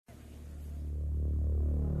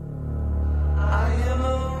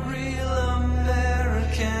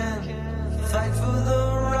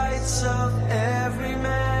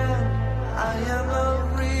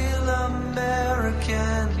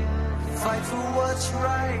what's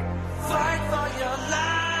right. Fight for your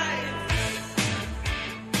life.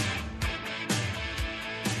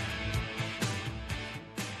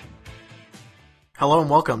 Hello and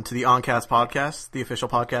welcome to the AUNcast podcast, the official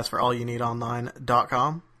podcast for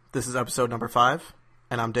allyouneedonline.com. This is episode number 5,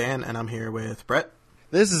 and I'm Dan, and I'm here with Brett.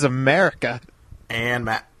 This is America. And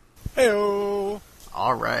Matt. Heyo.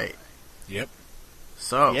 All right. Yep.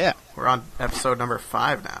 So, Yeah. we're on episode number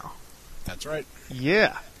 5 now. That's right.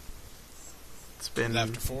 Yeah. It's been...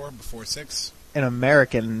 After 4, before 6. An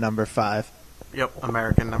American number 5. Yep,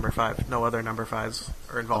 American number 5. No other number 5s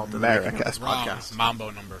are involved in the making of this Wrong. podcast. Mambo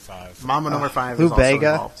number 5. Mambo number 5 is also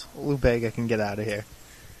involved. Lou Bega can get out of here.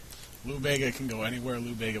 Lou Bega can go anywhere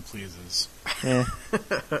Lou Bega pleases. Yeah.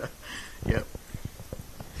 Yep.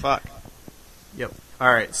 Fuck. Yep.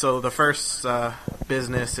 All right, so the first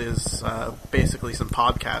business is basically some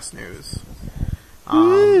podcast news.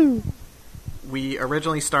 Woo! We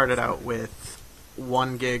originally started out with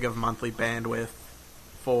 1 gig of monthly bandwidth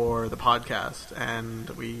for the podcast, and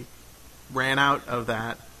we ran out of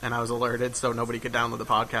that, and I was alerted, so nobody could download the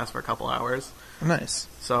podcast for a couple hours. Nice.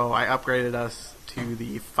 So I upgraded us to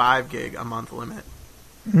the 5 gig a month limit.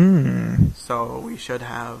 So we should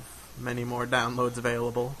have many more downloads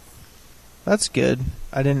available. That's good.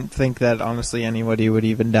 I didn't think that honestly anybody would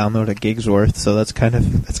even download a gig's worth, so that's kind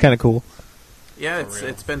of cool. Yeah,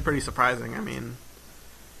 it's been pretty surprising. I mean,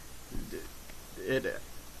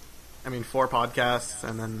 4 podcasts,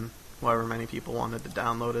 and then however many people wanted to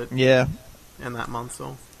download it. Yeah. In that month,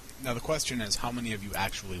 so. Now the question is, how many of you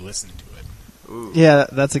actually listen to it? Ooh. Yeah,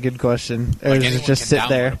 that's a good question. Or Like, does anyone it just can sit download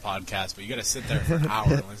there? a podcast, but you got to sit there for an hour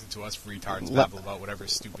and listen to us retards babble about whatever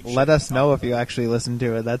stupid shit. Let us we know talk if you about. actually listen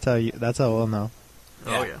to it. That's how we'll know.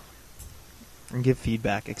 Oh, yeah. And give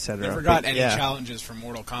feedback, etc. Never got any Yeah. challenges from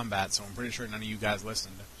Mortal Kombat, so I'm pretty sure none of you guys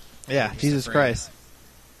listened. Yeah, Just Jesus afraid. Christ.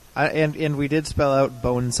 And we did spell out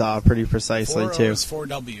Bonesaw pretty precisely, 4 too. O's, 4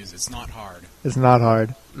 W's. It's not hard. It's not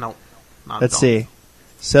hard. No, not Let's at all. see.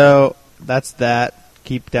 So, that's that.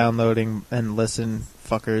 Keep downloading and listen,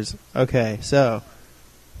 fuckers. Okay, so,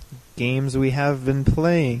 games we have been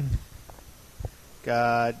playing.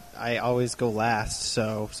 God, I always go last,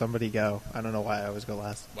 so somebody go. I don't know why I always go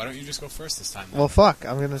last. Why don't you just go first this time? then? Well, fuck,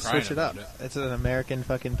 I'm gonna Crying switch it up. about it. It's an American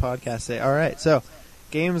fucking podcast day. Alright, so,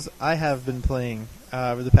 games I have been playing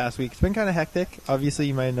over the past week. It's been kind of hectic. Obviously,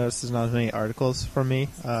 you might have noticed there's not as many articles from me.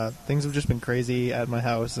 Things have just been crazy at my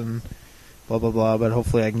house and blah, blah, blah, but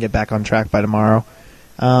hopefully I can get back on track by tomorrow.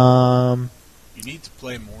 You need to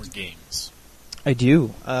play more games. I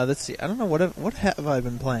do. Let's see. I don't know, what have I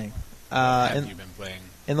been playing? What have in- you been playing?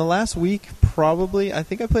 In the last week, probably, I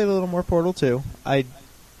think I played a little more Portal 2. I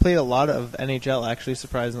played a lot of NHL, actually,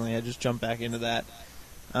 surprisingly. I just jumped back into that.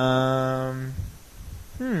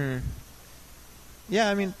 Yeah,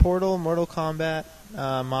 I mean, Portal, Mortal Kombat,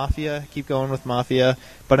 Mafia, keep going with Mafia.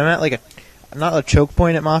 But I'm at, not a choke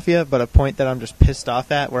point at Mafia, but a point that I'm just pissed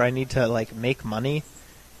off at where I need to, make money.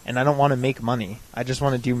 And I don't want to make money. I just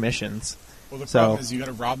want to do missions. Well, the So- problem is you got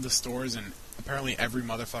to rob the stores, and apparently every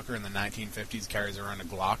motherfucker in the 1950s carries around a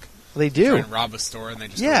Glock. They Try do. and rob a store, and they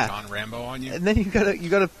just Yeah. go John Rambo on you. And then you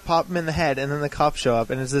gotta pop them in the head, and then the cops show up,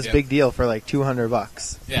 and it's this Yep. big deal for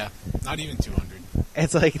 $200. Yeah, not even 200.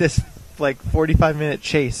 It's this 45-minute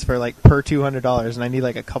chase for per $200, and I need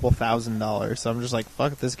a couple $1,000. So I'm just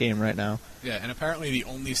fuck this game right now. Yeah, and apparently the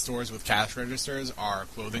only stores with cash registers are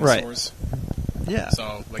clothing Right. stores. Yeah.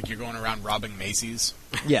 So, you're going around robbing Macy's.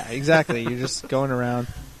 Yeah, exactly. You're just going around.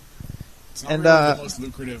 It's not And, really the most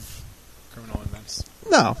lucrative criminal events.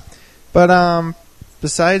 No, but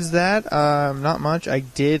besides that, not much.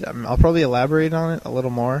 I'll probably elaborate on it a little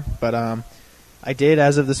more, but I did,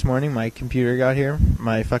 as of this morning, my computer got here.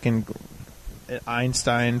 My fucking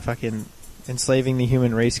Einstein fucking enslaving the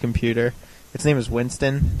human race computer. Its name is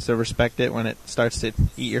Winston, so respect it when it starts to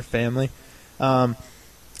eat your family.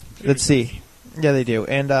 Let's see. Yeah, they do.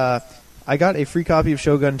 And I got a free copy of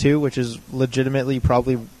Shogun 2, which is legitimately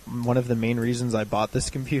probably one of the main reasons I bought this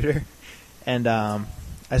computer. And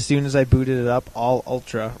as soon as I booted it up, all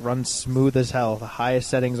Ultra runs smooth as hell, the highest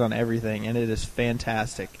settings on everything, and it is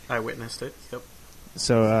fantastic. I witnessed it, yep.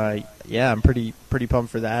 So, yeah, I'm pretty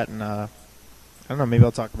pumped for that, and I don't know, maybe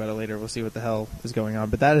I'll talk about it later. We'll see what the hell is going on.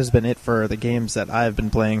 But that has been it for the games that I've been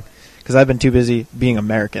playing, because I've been too busy being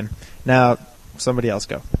American. Now, somebody else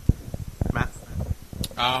go. Matt?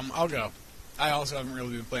 I'll go. I also haven't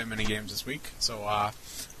really been playing many games this week, so I'm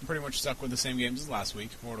pretty much stuck with the same games as last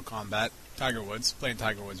week. Mortal Kombat, Tiger Woods. Playing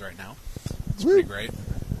Tiger Woods right now. It's pretty great.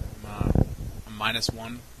 I'm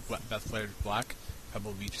 -1. Beth played Black.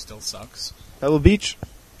 Pebble Beach still sucks. Pebble Beach?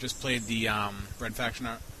 Just played the Red Faction,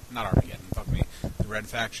 not Armageddon, fuck me. The Red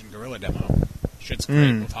Faction Guerrilla demo. Shit's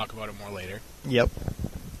great. We'll talk about it more later. Yep.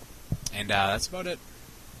 And that's about it.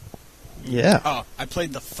 Yeah. Oh, I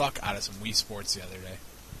played the fuck out of some Wii Sports the other day.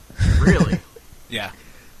 Really? Yeah.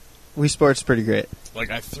 Wii Sports pretty great.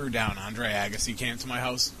 Like, I threw down Andre Agassi came to my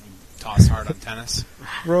house and tossed hard on tennis.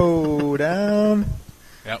 Roll down.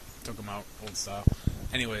 Yep, took him out. Old style.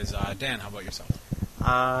 Anyways, Dan, how about yourself?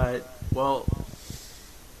 Well,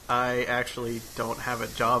 I actually don't have a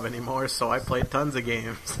job anymore, so I played tons of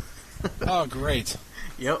games. Oh, great.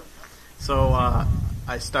 Yep. So,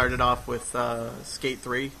 I started off with Skate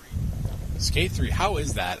 3. Skate 3, how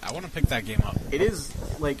is that? I want to pick that game up. It is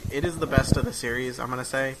the best of the series, I'm going to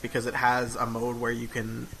say, because it has a mode where you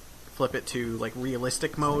can flip it to, like,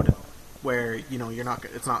 realistic mode, where, you know,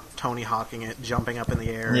 it's not Tony Hawking it, jumping up in the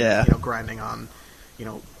air, Yeah. and, you know, grinding on, you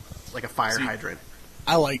know, like a fire hydrant.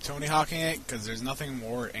 I like Tony Hawking it, because there's nothing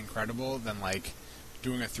more incredible than, like,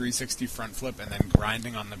 doing a 360 front flip and then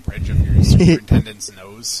grinding on the bridge of your superintendent's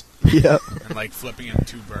nose. Yep. And, like, flipping him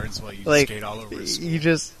two birds while you Like, skate all over his school. you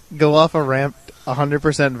just go off a ramp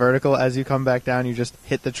 100% vertical. As you come back down, you just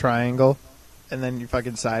hit the triangle, and then you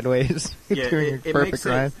fucking sideways. Yeah, doing a perfect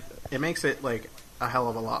grind. It makes it, like, a hell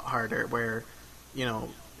of a lot harder, where, you know,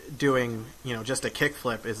 doing, you know, just a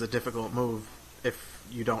kickflip is a difficult move if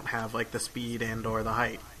you don't have, like, the speed and or the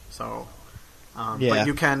height. So, but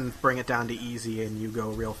you can bring it down to easy and you go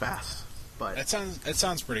real fast. But It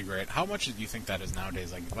sounds pretty great. How much do you think that is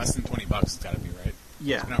nowadays? Like, less than $20 it's got to be, right?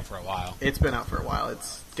 yeah, It's been out for a while. it's been out for a while.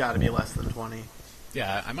 It's got to be less than 20.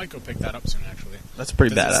 Yeah, I might go pick that up soon, actually. That's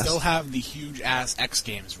pretty Does badass. it still have the huge-ass X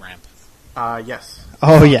Games ramp? Yes.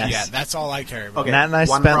 Oh, yes. Yeah, that's all I care about. Okay. Matt and I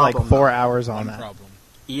One spent like problem, 4 though. hours on One that. problem.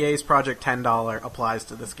 EA's Project $10 applies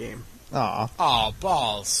to this game. Aw. Oh,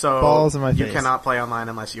 balls. So Balls in my you face. cannot play online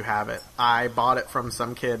unless you have it. I bought it from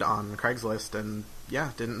some kid on Craigslist and,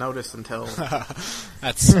 yeah, didn't notice until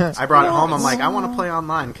That's I brought it home. I'm like, I want to play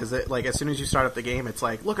online because, like, as soon as you start up the game, it's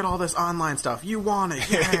like, look at all this online stuff. You want it,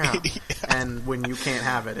 yeah. And when you can't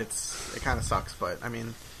have it, it kind of sucks. But I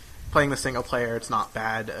mean, playing the single player, it's not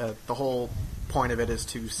bad. The whole point of it is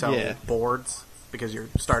to sell boards because you're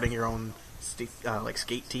starting your own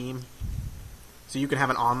skate team. So you can have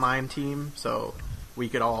an online team. So we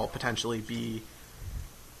could all potentially be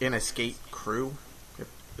in a skate crew,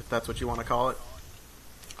 if that's what you want to call it.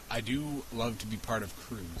 I do love to be part of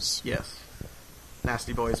crews. Yes.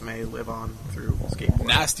 Nasty Boys may live on through skateboarding.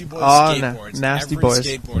 Nasty Boys Oh, skateboards. Nasty Every Boys.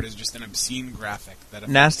 skateboard is just an obscene graphic. That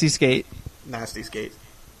Nasty skate. Nasty Skate.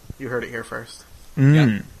 You heard it here first.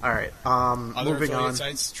 Mm. All right. Other Moving affiliate on.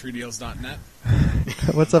 sites, treedeals.net.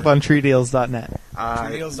 What's up on treedeals.net?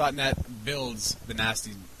 Treedeals.net builds the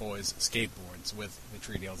Nasty Boys skateboards with the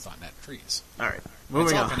treedeals.net trees. All right. It's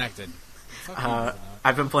Moving all on. connected. Fuck you.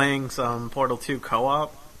 I've been playing some Portal 2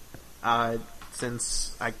 co-op.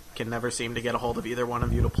 Since I can never seem to get a hold of either one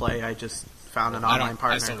of you to play, I just found an online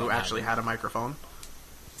partner still who don't actually have it. had a microphone.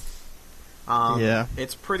 Yeah.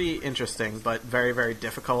 It's pretty interesting, but very, very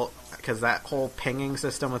difficult, because that whole pinging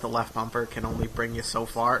system with the left bumper can only bring you so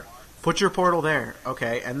far. Put your portal there,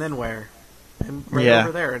 okay, and then where? And right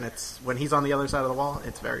over there, and it's when he's on the other side of the wall,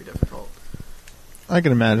 it's very difficult. I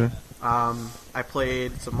can imagine. I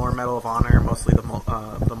played some more Medal of Honor, mostly the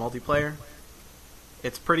multiplayer.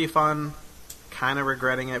 It's pretty fun. Kind of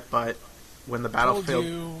regretting it, but when the Battlefield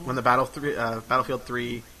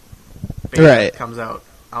 3 beta comes out,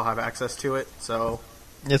 I'll have access to it. So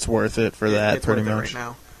It's worth it for that, it's pretty worth much. it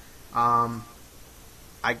right now.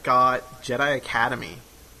 I got Jedi Academy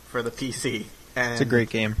for the PC, and It's a great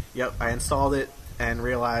game. Yep, I installed it and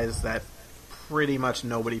realized that pretty much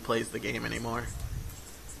nobody plays the game anymore.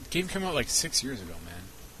 The game came out like 6 years ago, man.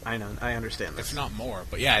 I know, I understand this. If not more.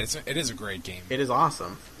 But yeah, it is a great game. It is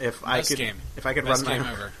awesome. If I could Best run game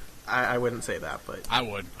my, ever. I wouldn't say that, but I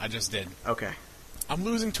would. I just did. okay. I'm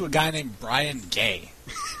losing to a guy named Brian Gay.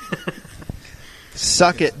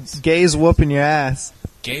 Suck it. Gay's whooping your ass.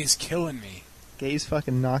 Gay's killing me. Gay's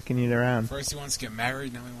fucking knocking you around. First he wants to get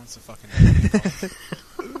married, now he wants to fucking...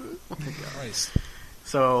 Oh my Christ.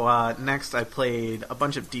 So next, I played a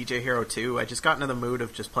bunch of DJ Hero 2. I just got into the mood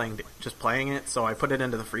of just playing it, so I put it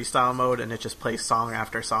into the freestyle mode, and it just plays song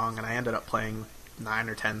after song, and I ended up playing 9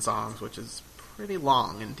 or 10 songs, which is pretty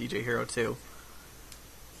long in DJ Hero 2.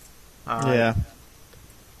 Yeah.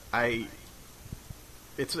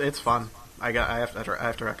 It's fun. I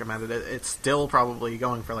have to recommend it. It's still probably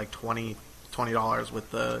going for like $20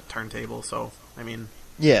 with the turntable. So I mean,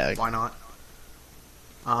 Yeah. why not?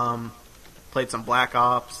 Played some Black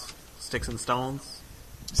Ops, Sticks and Stones.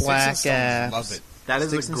 Black Sticks and Stones, Ass. love it. That is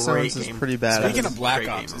Sticks a and great Stones game. is pretty badass. Speaking is of Black a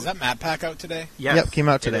great Ops, game. is that map pack out today? Yes, Yep, came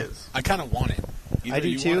out today. It is. I kind of want it. Either I do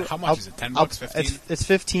you too. want it. How much is it? $10, 15? It's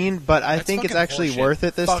 15, but I That's think it's fucking actually bullshit. worth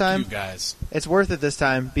it this Fuck time. you guys. It's worth it this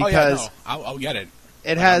time Oh, because yeah, no. I'll get it. it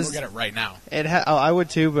Like, has. I'll get it right now. I would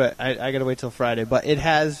too, but I gotta wait till Friday. But it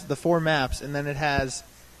has the 4 maps, and then it has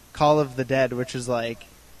Call of the Dead, which is like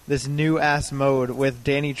this new ass mode with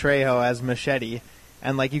Danny Trejo as Machete,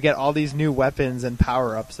 and like you get all these new weapons and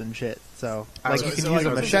power ups and shit. So like So you is can it use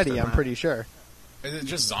like a a machete. system, I'm pretty sure. Is it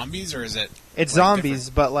just zombies, or is it... It's like,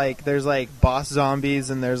 zombies, but like there's like boss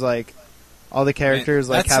zombies, and there's like all the characters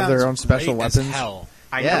Man, like that have their sounds own special great as weapons. hell.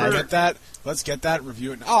 Yeah. Get that. Let's get that.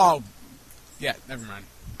 Review it. Oh, yeah. Never mind.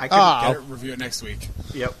 I could Oh. Get it. Review it next week.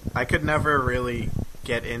 Yep. I could never really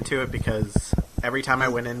get into it because every time I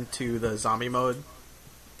went into the zombie mode,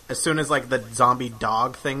 as soon as like the zombie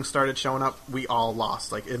dog thing started showing up, we all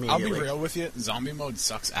lost like I'll immediately. be real with you. Zombie mode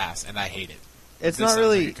sucks ass, and I hate it. It's This not sounds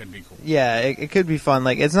really. Like it could be cool. Yeah, it could be fun.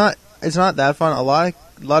 Like it's not that fun. A lot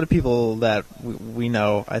of people that we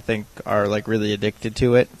know, I think, are like really addicted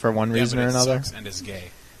to it for one reason but or it another. Sucks and is gay.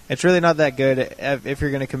 It's really not that good if you're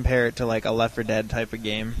going to compare it to like a Left 4 Dead type of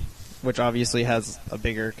game, which obviously has a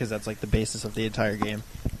bigger because that's like the basis of the entire game.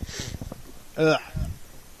 Ugh.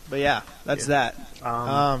 But yeah, that's that.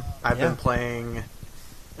 I've yeah. been playing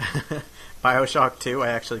BioShock 2. I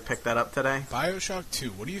actually picked that up today. BioShock 2.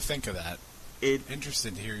 What do you think of that?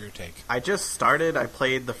 Interested to hear your take. I just started. I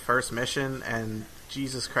played the first mission, and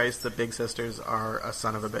Jesus Christ, the Big Sisters are a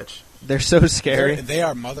son of a bitch. They're so scary. They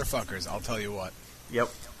are motherfuckers. I'll tell you what. Yep.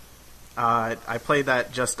 I played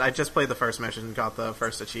that. I just played the first mission, got the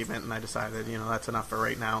first achievement, and I decided, that's enough for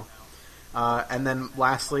right now. And then,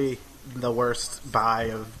 lastly, the worst buy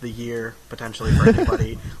of the year potentially for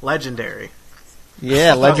anybody, Legendary.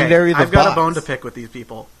 Yeah, Legendary. Okay, the I've got box. a bone to pick with these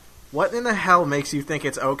people. What in the hell makes you think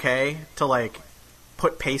it's okay to like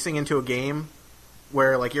put pacing into a game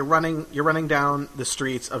where like you're running down the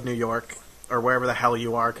streets of New York or wherever the hell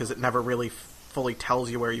you are because it never really fully tells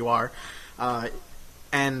you where you are,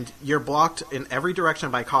 and you're blocked in every direction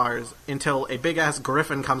by cars until a big ass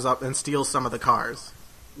griffin comes up and steals some of the cars.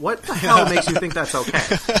 What the hell makes you think that's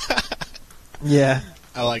okay? Yeah.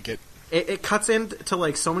 I like it. It cuts into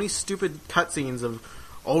like so many stupid cutscenes of,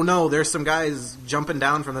 oh no, there's some guys jumping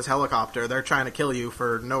down from this helicopter. They're trying to kill you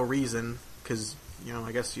for no reason because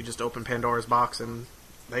I guess you just opened Pandora's box and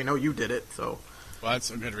they know you did it. So, Well,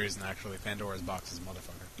 that's a good reason actually. Pandora's box is a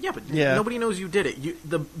motherfucker. yeah, but Yeah. nobody knows you did it.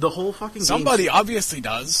 The whole fucking Somebody game, obviously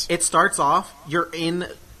does. it starts off you're in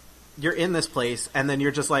this place and then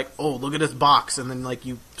you're just like, oh, look at this box, and then like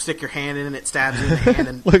you stick your hand in and it stabs you in the hand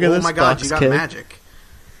and Look at oh this my god, box, you got kid. magic.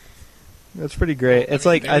 That's pretty great. It's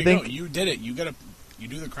mean, like there I you think go. You did it. You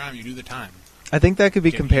do the crime. You do the time. I think that could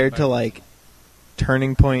be Get compared beat to by- like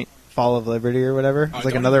Turning Point Fall of Liberty or whatever. It's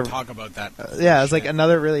like don't another even talk about that. yeah, it's like shit.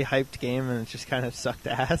 another really hyped game and it just kind of sucked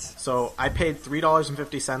ass. So I paid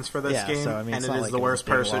 $3.50 for this Yeah, game, so, I mean, and it's it not is like the it was worst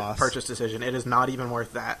a big loss. purchase decision. It is not even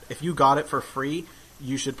worth that. If you got it for free,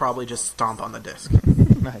 you should probably just stomp on the disc.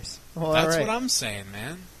 Nice. Well, That's all right. what I'm saying,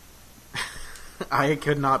 man. I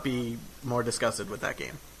could not be more disgusted with that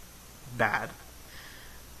game. Bad.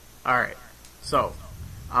 Alright. So,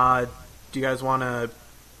 do you guys want to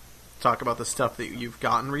talk about the stuff that you've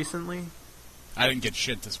gotten recently? I didn't get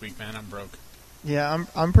shit this week, man. I'm broke. Yeah,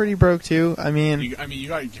 I'm pretty broke too. I mean, You got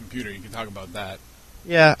your computer. You can talk about that.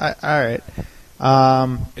 yeah, all right.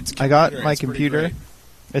 It's I got computer, my it's pretty computer. great.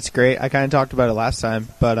 It's great. I kind of talked about it last time,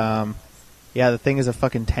 but yeah, the thing is a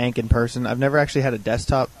fucking tank in person. I've never actually had a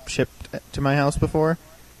desktop shipped to my house before,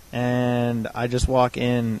 and I just walk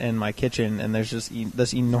in my kitchen, and there's just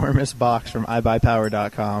this enormous box from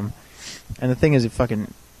iBuyPower.com, and the thing is a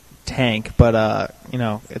fucking tank, but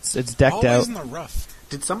it's decked Always out. in the rough.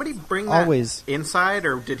 Did somebody bring that Always. inside,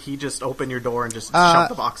 or did he just open your door and just Uh, shove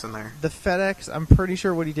the box in there? The FedEx, I'm pretty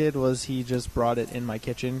sure what he did was he just brought it in my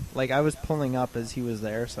kitchen. Like, I was pulling up as he was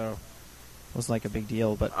there, so it wasn't like a big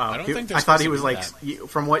deal, but I don't think they're I thought he supposed was to do like,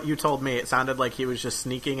 from what you told me, it sounded like he was just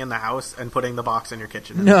sneaking in the house and putting the box in your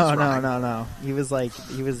kitchen. and no. just running. He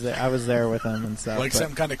was there. I was there with him and stuff. Like but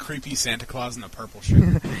some kind of creepy Santa Claus in a purple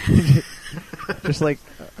shirt. just like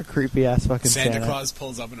a creepy ass fucking Santa Claus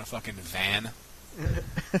pulls up in a fucking van.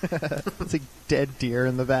 It's like dead deer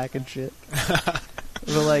in the back and shit.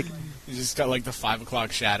 But like He's just got like the 5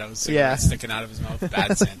 o'clock shadows Yeah. sticking out of his mouth.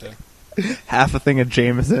 Bad Santa. half a thing of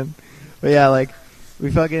Jameson. But yeah, like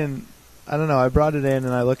we fucking. I don't know. I brought it in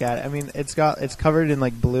and I look at it. I mean, it's covered in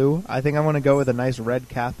like blue. I think I want to go with a nice red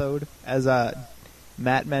cathode. As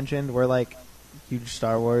Matt mentioned, we're like huge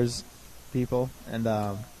Star Wars people, and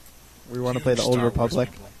we want to play the Huge Old Star Wars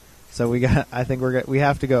Republic. people. So I think we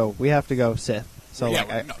have to go Sith. So yeah,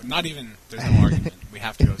 like not even. There's no argument. We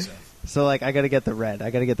have to go Sith. So, like, I gotta get the red. I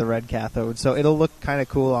gotta get the red cathode. So it'll look kind of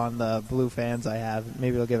cool on the blue fans I have.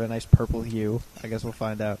 Maybe it'll give it a nice purple hue. I guess we'll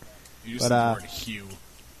find out. You just said the word hue.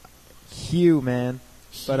 Hue, man.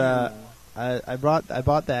 But I bought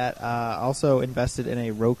that. Also invested in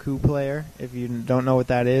a Roku player. If you don't know what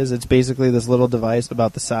that is, it's basically this little device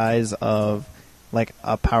about the size of like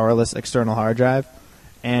a powerless external hard drive,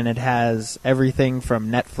 and it has everything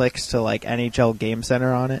from Netflix to like NHL Game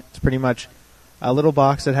Center on it. It's pretty much a little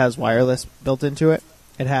box that has wireless built into it.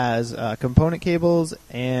 It has component cables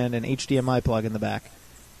and an HDMI plug in the back.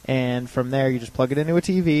 And from there, you just plug it into a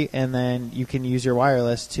TV, and then you can use your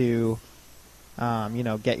wireless to,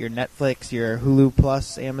 get your Netflix, your Hulu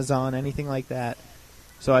Plus, Amazon, anything like that.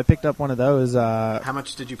 So I picked up one of those. How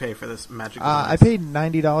much did you pay for this magic device? I paid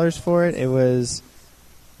 $90 for it. It was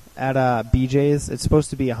at BJ's. It's supposed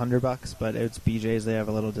to be $100, but it's BJ's. They have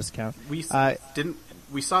a little discount. We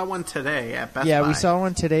saw one today at Best Buy. Yeah, we saw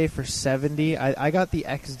one today for $70. I got the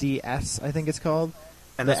XDS, I think it's called.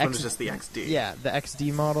 And this one is just the XD. Yeah, the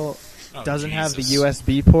XD model doesn't have the Jesus.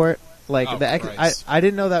 USB port. Like Christ. I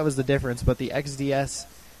didn't know that was the difference, but the XDS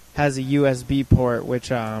has a USB port, which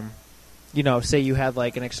say you had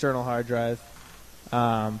like an external hard drive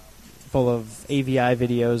full of AVI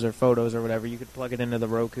videos or photos or whatever, you could plug it into the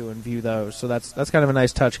Roku and view those. So that's kind of a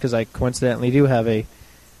nice touch because I coincidentally do have a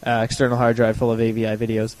external hard drive full of AVI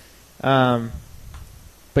videos.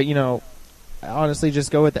 But honestly,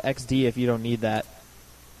 just go with the XD if you don't need that.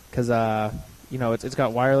 Because, it's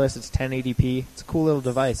got wireless, it's 1080p. It's a cool little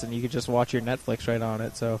device, and you could just watch your Netflix right on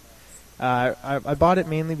it. So I bought it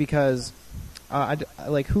mainly because I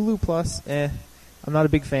like Hulu Plus. I'm not a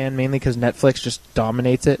big fan, mainly because Netflix just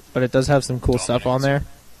dominates it. But it does have some cool stuff on there.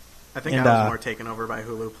 I think I was more taken over by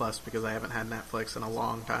Hulu Plus because I haven't had Netflix in a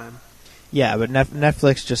long time. Yeah, but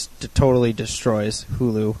Netflix just totally destroys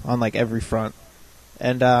Hulu on, like, every front.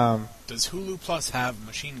 And does Hulu Plus have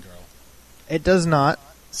Machine Girl? It does not.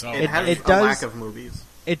 So it has a lack of movies.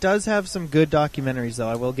 It does have some good documentaries, though.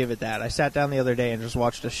 I will give it that. I sat down the other day and just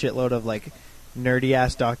watched a shitload of like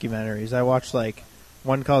nerdy-ass documentaries. I watched like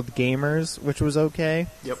one called Gamers, which was okay.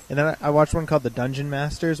 Yep. And then I watched one called The Dungeon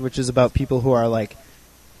Masters, which is about people who are like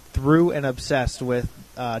through and obsessed with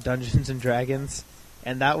Dungeons and Dragons.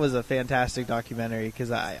 And that was a fantastic documentary because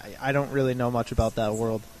I don't really know much about that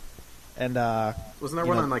world. And wasn't there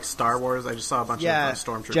one on like Star Wars? I just saw a bunch of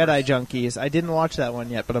stormtroopers. Jedi Junkies. I didn't watch that one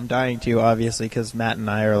yet, but I'm dying to, obviously, because Matt and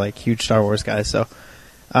I are like huge Star Wars guys. So,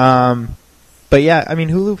 but yeah, I mean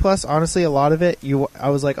Hulu Plus. Honestly, a lot of it, I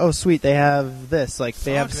was like, oh sweet, they have this. Like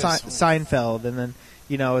they have Seinfeld, and then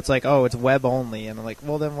it's like, oh, it's web only, and I'm like,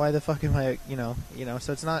 well then why the fuck am I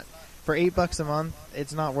So it's not for $8 a month.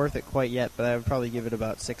 It's not worth it quite yet, but I would probably give it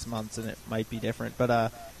about 6 months, and it might be different.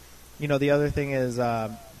 But the other thing is.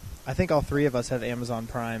 I think all three of us have Amazon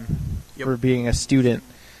Prime for being a student.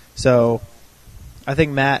 So I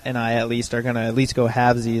think Matt and I at least are going to at least go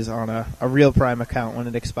halvesies on a real Prime account when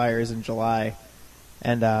it expires in July.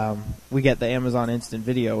 And we get the Amazon Instant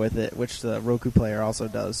Video with it, which the Roku player also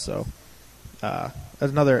does. So that's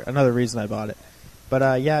another reason I bought it. But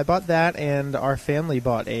I bought that, and our family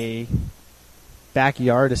bought a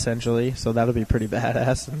backyard essentially, so that'll be pretty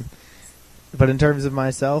badass. But in terms of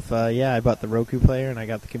myself, I bought the Roku player and I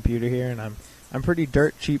got the computer here, and I'm pretty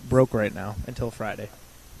dirt cheap broke right now until Friday.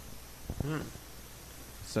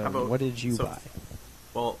 So what did you buy?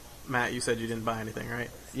 Well, Matt, you said you didn't buy anything, right?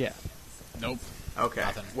 Yeah. Nope. Okay.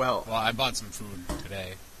 Nothing. Well, I bought some food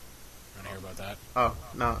today. Want to hear about that? Oh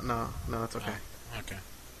no, that's okay. Oh,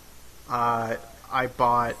 okay. I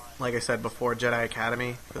bought, like I said before, Jedi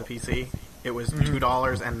Academy for the PC. It was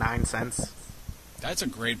 $2.09. That's a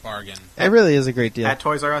great bargain. It really is a great deal. At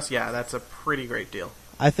Toys R Us, yeah, that's a pretty great deal.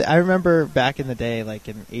 I remember back in the day, like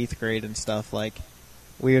in 8th grade and stuff, like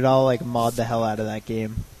we would all like mod the hell out of that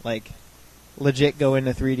game. Like legit go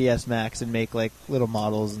into 3DS Max and make like little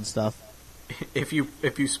models and stuff. If you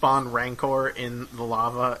spawn Rancor in the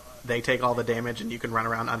lava, they take all the damage and you can run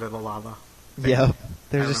around under the lava. Yeah,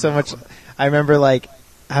 there's just so much. I remember like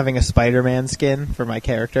having a Spider-Man skin for my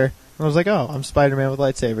character. I was like, oh, I'm Spider-Man with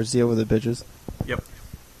lightsabers. Deal with it, bitches. Yep.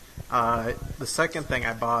 The second thing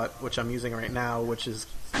I bought, which I'm using right now, which is,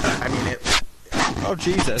 Oh,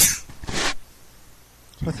 Jesus.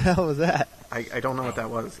 What the hell was that? I don't know what that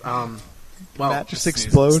was. Well, Matt just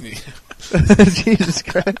explode. Jesus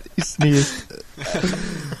Christ, you sneezed.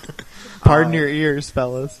 Pardon your ears,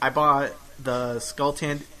 fellas. I bought the Skull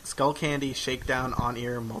Candy Shakedown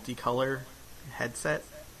on-ear multicolor headset.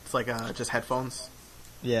 It's like just headphones.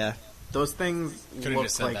 Yeah. Those things Could have look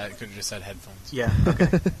just said like... that. Could have just said headphones. Yeah,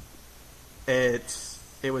 okay. It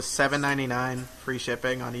was $7.99 free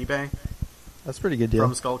shipping on eBay. That's a pretty good deal.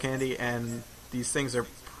 from Skull Candy, and these things are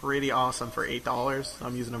pretty awesome for $8.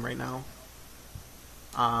 I'm using them right now.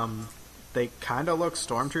 They kind of look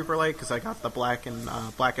Stormtrooper-like because I got the black and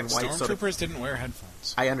white. Stormtroopers didn't wear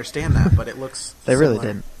headphones. I understand that, but it looks They really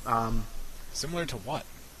similar. didn't. Similar to what?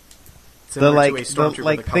 Similar to a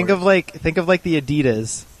Stormtrooper. Think of like the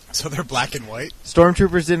Adidas. So they're black and white?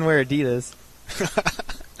 Stormtroopers didn't wear Adidas.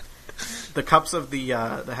 The cups of the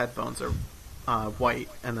headphones are white,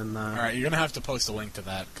 and then the... All right, you're gonna have to post a link to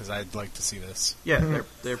that because I'd like to see this. Yeah,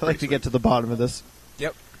 they're I'd like to get to the bottom of this.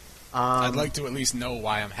 Yep. I'd like to at least know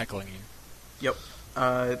why I'm heckling you. Yep.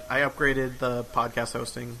 I upgraded the podcast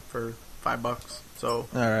hosting for $5. So.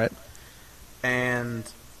 All right. And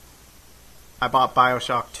I bought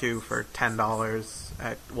BioShock 2 for $10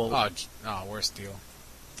 at worst deal.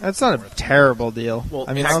 That's not a terrible deal. Well,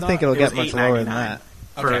 I mean, I don't think it'll get much lower than that.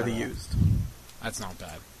 For Okay. the used. That's not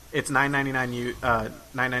bad. It's $9.99 new,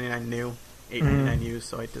 $8.99 used.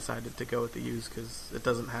 So I decided to go with the used because it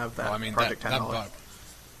doesn't have that perfect that $10.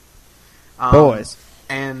 bug. Boys.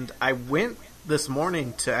 And I went this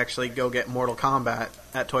morning to actually go get Mortal Kombat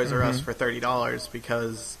at Toys R Us for $30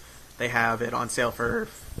 because they have it on sale for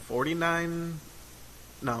 $49.99,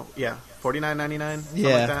 something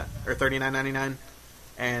like that, or $39.99,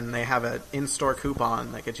 and they have an in-store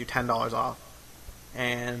coupon that gets you $10 off.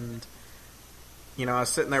 And I was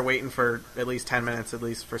sitting there waiting for at least 10 minutes, at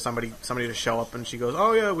least for somebody to show up, and she goes,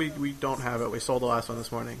 "Oh yeah, we don't have it. We sold the last one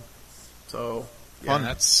this morning." So yeah,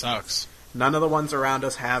 that sucks. None of the ones around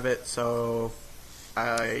us have it, so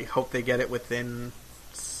I hope they get it within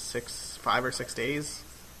 5 or 6 days.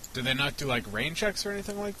 Do they not do like rain checks or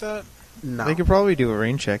anything like that? No. They could probably do a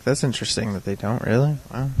rain check. That's interesting that they don't, really.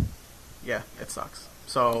 Wow. Yeah, it sucks.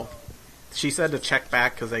 So she said to check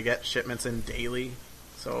back because they get shipments in daily,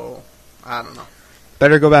 so I don't know.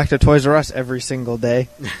 Better go back to Toys R Us every single day.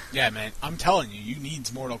 Yeah, man. I'm telling you, you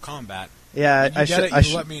need Mortal Kombat. Yeah, When you get it,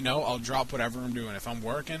 you let me know. I'll drop whatever I'm doing. If I'm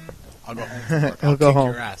working, I'll go home from work. I'll go kick home.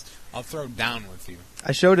 your ass. I'll throw down with you.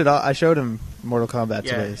 I showed him Mortal Kombat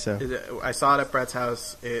today. So I saw it at Brett's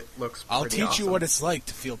house. It looks I'll pretty teach awesome. you what it's like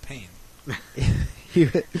to feel pain. You're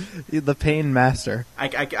the pain master.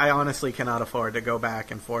 I honestly cannot afford to go back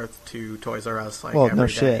and forth to Toys R Us Well, every no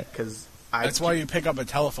day, shit. because That's why you pick up a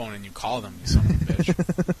telephone and you call them, you son of a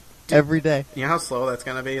bitch. Every day. You know how slow that's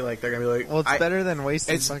gonna be? Like they're gonna be like, Well, it's better than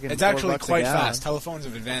wasting fucking It's actually $4 a quite gallon. fast. Telephones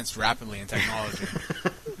have advanced rapidly in technology.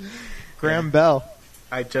 Graham Bell.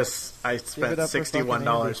 I Give spent it up for $61 fucking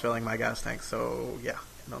Andy. filling my gas tank, so yeah,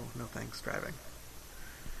 no thanks driving.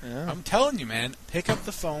 Yeah. I'm telling you, man, pick up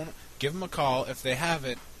the phone, give them a call. If they have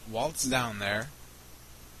it, waltz down there.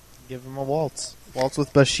 Give him a waltz. Waltz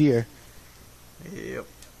with Bashir. Yep.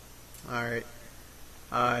 All right.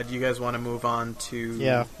 Do you guys want to move on to?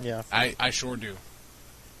 Yeah. I sure do.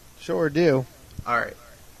 Sure do. All right.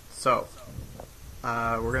 So,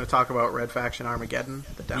 we're going to talk about Red Faction Armageddon,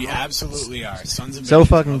 the demo. We absolutely are. Sons of So bitches,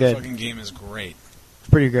 fucking the good. Fucking game is great. It's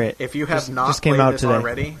pretty great. If you have not just came played out this today.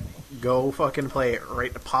 already, go fucking play it.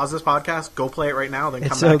 Right. Pause this podcast. Go play it right now. Then It's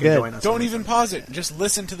come so back good. and join us. Don't even pause it. Just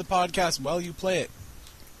listen to the podcast while you play it.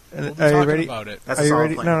 We'll be Are you talking ready? about it. That's Are a you solid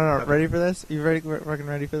ready? plan. No. Okay. Ready for this? You ready? Fucking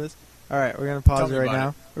ready for this? All right, we're gonna pause Tell it me right about now.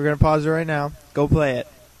 it. We're gonna pause it right now. Go play it.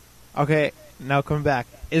 Okay, now come back.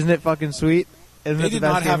 Isn't it fucking sweet? Isn't They it the did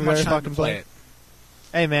best not game have we've much ever time to fucking play played? it.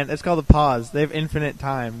 Hey man, it's called a pause. They have infinite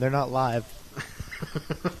time. They're not live.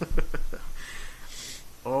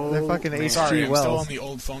 Oh, They're fucking man. H.G. Sorry, I'm Wells. still on the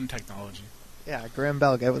old phone technology. Yeah, Graham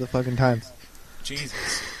Bell, get with the fucking times.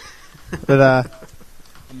 Jesus. But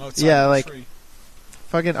I'm outside Yeah, the like- tree.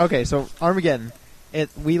 fucking okay. So Armageddon,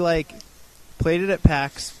 we played it at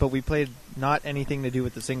PAX, but we played not anything to do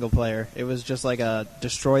with the single player. It was just like a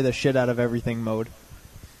destroy the shit out of everything mode.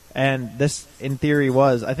 And this, in theory,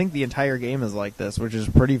 I think the entire game is like this, which is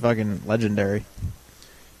pretty fucking legendary.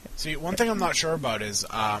 See, one thing I'm not sure about is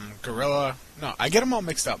Gorilla. No, I get them all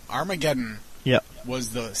mixed up. Armageddon Yep. was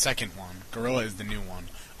the second one. Gorilla is the new one.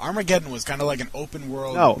 Armageddon was kind of like an open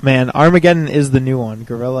world. Oh man, Armageddon is the new one.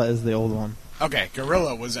 Gorilla is the old one. Okay,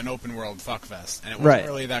 Gorilla was an open world fuckfest, and it wasn't Right.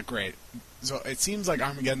 really that great. So it seems like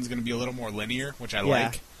Armageddon's going to be a little more linear, which I Yeah.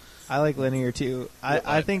 like. I like linear too. What?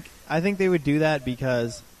 I think they would do that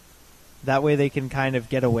because that way they can kind of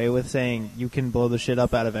get away with saying you can blow the shit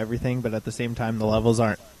up out of everything, but at the same time the levels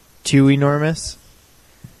aren't too enormous.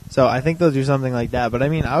 So I think they'll do something like that. But I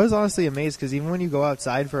mean, I was honestly amazed because even when you go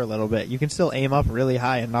outside for a little bit, you can still aim up really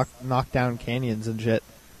high and knock down canyons and shit.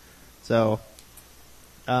 So,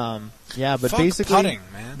 yeah, but Fuck basically putting,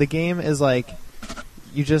 man. the game is like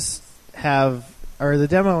you just have, or the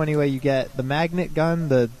demo anyway, you get the magnet gun,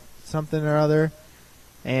 the something or other,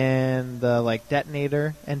 and the like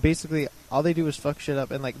detonator, and basically all they do is fuck shit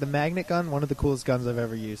up. And like the magnet gun, one of the coolest guns I've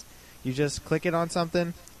ever used. You just click it on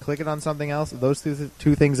something else. Those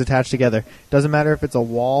two things attach together. Doesn't matter if it's a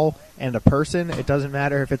wall and a person. It doesn't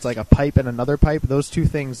matter if it's like a pipe and another pipe. Those two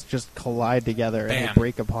things just collide together and they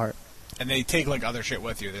break apart. And they take like other shit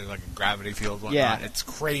with you. There's like a gravity field, whatnot. Yeah. It's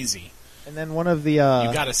crazy. And then one of the you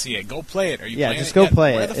gotta see it. Go play it. Are you playing just it go yet?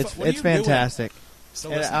 play Where it. the It's fantastic.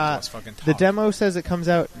 Still listening to us fucking talk. The demo says it comes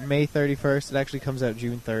out May 31st. It actually comes out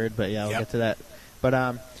June 3rd, but yeah, we'll get to that.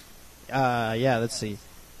 But yeah, let's see.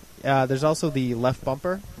 There's also the left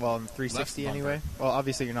bumper. Well, in 360 anyway. Well,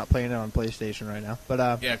 obviously you're not playing it on PlayStation right now,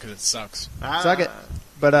 but yeah, because it sucks. Suck it.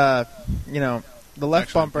 But you know, the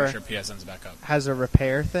left bumper I'm pretty sure PSN's back up. has a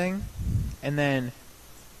repair thing, and then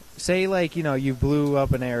say like you blew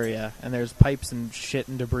up an area and there's pipes and shit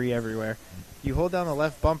and debris everywhere. You hold down the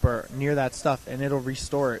left bumper near that stuff, and it'll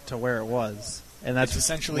restore it to where it was. And that's It's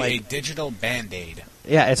essentially a digital Band-Aid.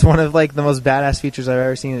 Yeah, it's one of like the most badass features I've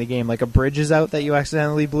ever seen in a game. Like a bridge is out that you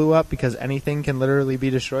accidentally blew up because anything can literally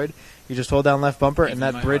be destroyed. You just hold down left bumper, and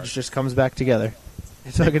that bridge just comes back together.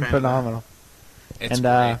 It's fucking phenomenal. It's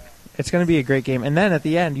great. It's going to be a great game. And then at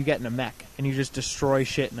the end, you get in a mech, and you just destroy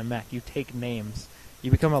shit in a mech. You take names.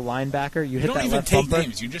 You become a linebacker. You hit that left bumper. You don't even take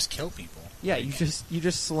names. You just kill people. Yeah, you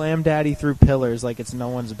just slam daddy through pillars like it's no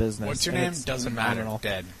one's business. What's your name? Doesn't matter.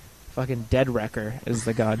 Dead. Fucking Dead Wrecker is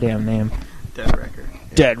the goddamn name. Dead Wrecker.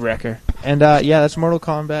 Yeah. Dead Wrecker. And yeah, that's Mortal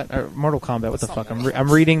Kombat. Mortal Kombat. What the fuck? I'm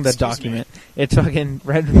reading the document. It's fucking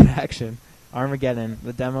Red Faction Armageddon.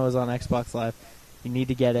 The demo is on Xbox Live. You need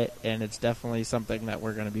to get it, and it's definitely something that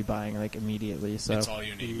we're going to be buying like immediately. So that's all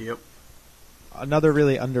you need. Yep. Another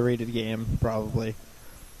really underrated game, probably.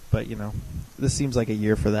 But this seems like a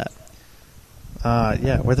year for that.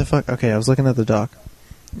 Yeah, where the fuck? Okay, I was looking at the doc.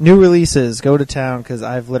 New releases, go to town, because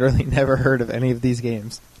I've literally never heard of any of these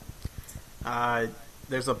games.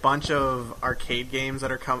 There's a bunch of arcade games that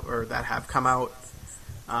that have come out.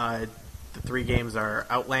 The 3 games are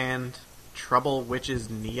Outland, Trouble Witches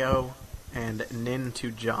Neo, and Nin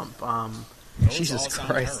to Jump. Those Jesus all sound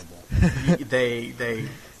Christ. they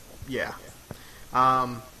yeah.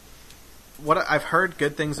 What I've heard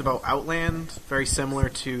good things about Outland, very similar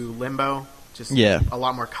to Limbo, just a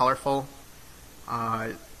lot more colorful.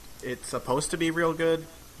 It's supposed to be real good.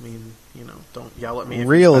 I mean, don't yell at me if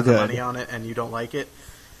you spend the money on it and you don't like it.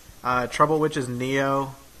 Trouble Witches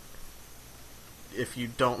Neo, if you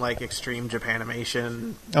don't like extreme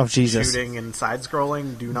Japanimation, shooting and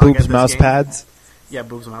side-scrolling, do not get this mouse game. pads? Yeah,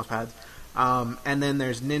 boobs, mouse pads. And then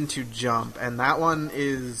there's Nin to Jump, and that one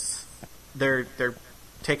is... They're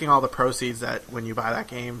taking all the proceeds that when you buy that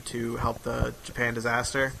game to help the Japan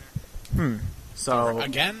disaster. So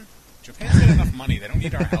again, Japan's got enough money. They don't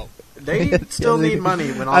need our help. They still need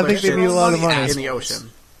money when all their shit need a lot of money in the ocean.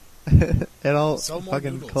 It all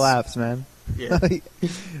fucking collapse, man. Yeah.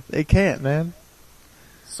 They can't, man.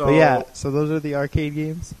 So so those are the arcade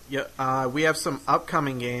games? Yeah, we have some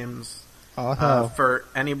upcoming games for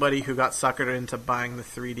anybody who got suckered into buying the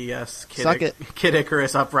 3DS. Kid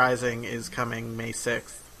Icarus Uprising is coming May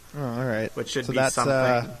 6th. Oh, all right. Which should so be that's,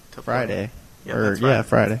 something to Friday. Yeah,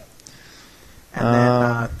 Friday. And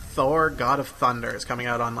then Thor: God of Thunder is coming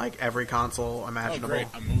out on like every console imaginable. Oh, great!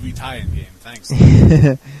 A movie tie-in game. Thanks.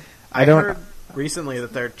 I heard recently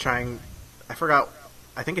that they're trying. I forgot.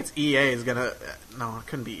 I think it's EA is gonna. No, it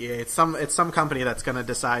couldn't be EA. It's some company that's gonna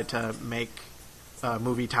decide to make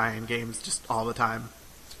movie tie-in games just all the time.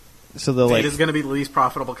 So they'll it is going to be the least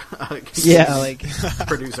profitable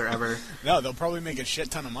producer ever. No, they'll probably make a shit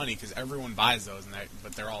ton of money because everyone buys those,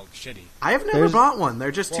 but they're all shitty. I have never bought one.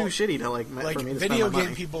 They're just too shitty to for me to spend my video game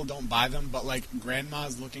money. people don't buy them, but like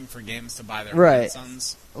grandmas looking for games to buy their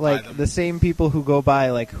grandsons. Like buy them. The same people who go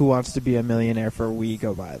buy like Who Wants to Be a Millionaire for Wii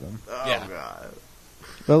go buy them. Oh god.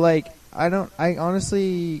 But I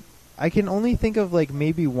honestly can only think of like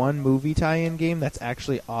maybe one movie tie-in game that's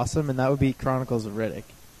actually awesome, and that would be Chronicles of Riddick.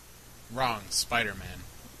 Wrong. Spider-Man.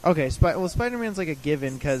 Okay, Spider-Man's like a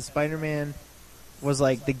given because Spider-Man was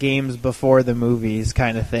like the games before the movies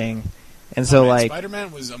kind of thing, and so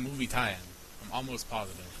Spider-Man was a movie tie-in. I'm almost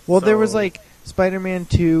positive. Well, there was like Spider-Man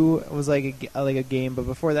 2 was like a game, but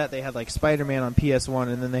before that they had like Spider-Man on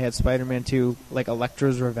PS1, and then they had Spider-Man 2 like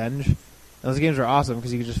Electro's Revenge. Those games are awesome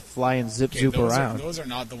because you can just fly and zoop around. Those are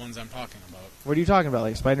not the ones I'm talking about. What are you talking about?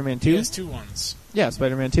 Like Spider-Man 2? PS2 ones. Yeah,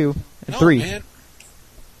 Spider-Man 2 and 3. Man.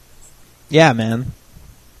 Yeah, man.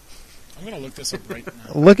 I'm gonna look this up right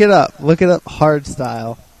now. Look it up. Look it up hard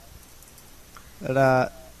style.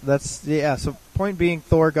 But, so point being,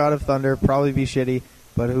 Thor: God of Thunder probably be shitty,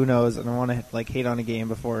 but who knows? I don't want to hate on a game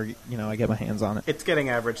before I get my hands on it. It's getting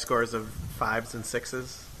average scores of 5s and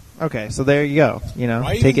 6s. Okay, so there you go.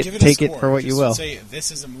 Why take even give take a it score? for what you Just will. Say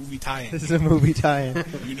this is a movie tie-in. This is a movie tie-in.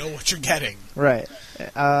 You know what you're getting. Right.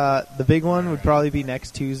 The big one would probably be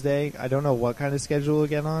next Tuesday. I don't know what kind of schedule we'll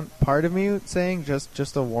get on. Part of me saying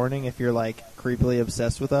just a warning if you're like creepily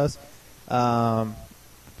obsessed with us.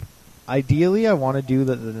 Ideally, I want to do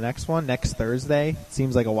the next one next Thursday.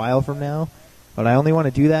 Seems like a while from now, but I only want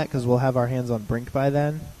to do that because we'll have our hands on Brink by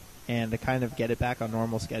then, and to kind of get it back on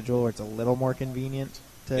normal schedule where it's a little more convenient.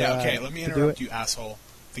 Okay. Let me interrupt you, asshole.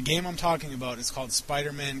 The game I'm talking about is called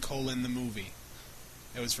Spider-Man: the movie.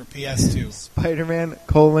 It was for PS2. Spider-Man: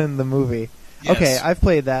 the movie. Yes. Okay, I've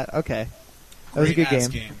played that. Okay, that was a good Great-ass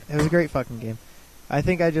game. It was a great fucking game. I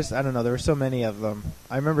think I don't know. There were so many of them.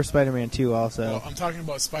 I remember Spider-Man 2 also. Well, I'm talking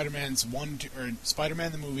about Spider-Man's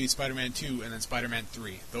Spider-Man the movie, Spider-Man 2, and then Spider-Man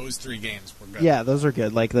 3. Those 3 games were good. Yeah, those are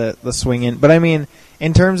good. Like the swinging. But I mean,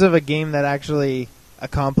 in terms of a game that actually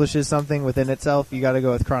accomplishes something within itself, you got to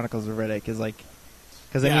go with Chronicles of Riddick.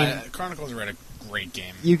 I mean, Chronicles of Riddick, great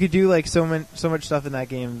game. You could do like so much stuff in that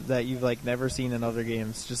game that you've like never seen in other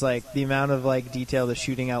games. Just like the amount of like detail, the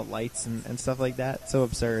shooting out lights and stuff like that. So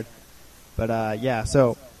absurd. But yeah,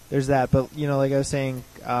 so there's that. But like I was saying,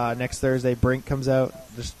 next Thursday Brink comes out.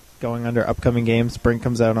 Just going under upcoming games. Brink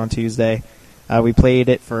comes out on Tuesday. We played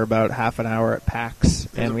it for about half an hour at PAX,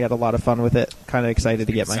 and we had a lot of fun with it. Kind of excited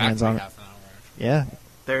to get my hands on it. Half an hour, actually. Yeah.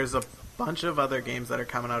 There's a bunch of other games that are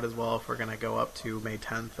coming out as well. If we're gonna go up to May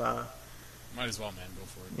 10th. Might as well, man. Go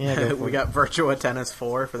for it. Yeah, go for we it. got Virtua Tennis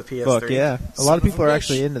 4 for the PS3. Fuck yeah! A lot of people are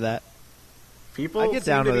actually into that. People I get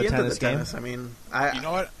down seem to with be a into tennis the game. tennis. I mean, You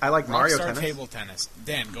know what? I like Mario Rockstar Tennis. Table Tennis.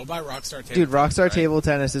 Dan, go buy Rockstar Table Dude, Tennis. Rockstar right? Table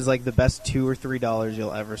Tennis is like the best $2 or $3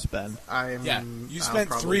 you'll ever spend. Yeah, you spent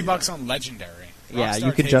 $3 on Legendary. Yeah, Rockstar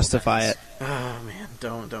you can Table justify Tennis. it. Oh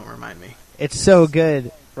man, don't remind me. It's so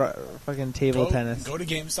good. Fucking table tennis. Go to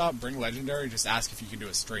GameStop, bring Legendary, just ask if you can do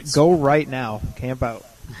a straight Go right now. Camp out.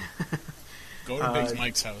 Go to Big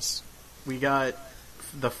Mike's house. We got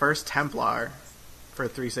the first Templar for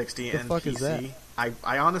 360 The and fuck PC. is that?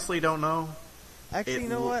 I honestly don't know. Actually, you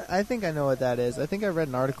know what? I think I know what that is. I think I read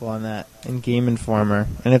an article on that in Game Informer,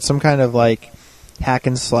 and it's some kind of like hack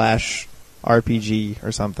and slash RPG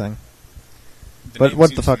or something. But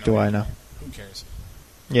what the fuck do I know? Who cares?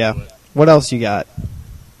 Yeah. What else you got?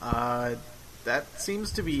 That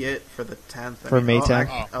seems to be it for the 10th. For May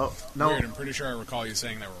 10th? Oh, no. Weird. I'm pretty sure I recall you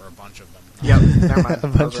saying there were a bunch of them. Yep, never mind. A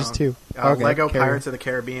bunch is two. Okay, Lego carry on. Pirates of the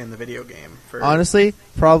Caribbean, the video game. Honestly,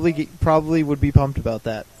 probably would be pumped about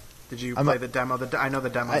that. Did you play the demo? I know the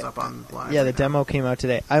demo's up online. Yeah, the demo came out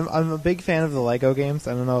today. I'm a big fan of the Lego games.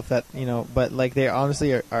 I don't know if that, but like they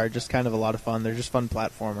honestly are just kind of a lot of fun. They're just fun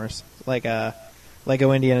platformers. Like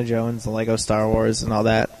Lego Indiana Jones, the Lego Star Wars, and all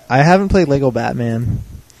that. I haven't played Lego Batman,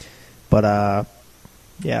 but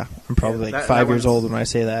yeah, I'm probably like 5 years old when I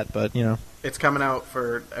say that, but It's coming out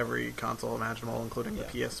for every console imaginable, including the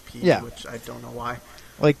PSP, Yeah. which I don't know why.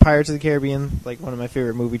 like Pirates of the Caribbean, like one of my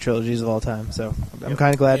favorite movie trilogies of all time. So I'm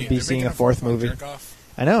kind of glad to be they're seeing making a fourth one, movie. jerk-off.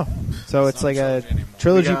 I know. So It's it's not like a a trilogy anymore.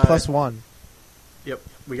 trilogy We got- plus one. Yep,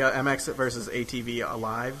 we got MX versus ATV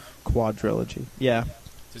Alive. Quadrilogy. Yeah.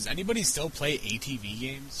 Does anybody still play ATV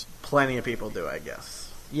games? Plenty of people do, I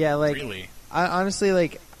guess. Yeah, like Really? I honestly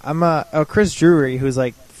like I'm Chris Drury, who's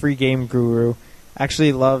like free game guru,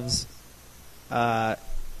 actually loves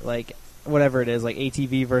like whatever it is, like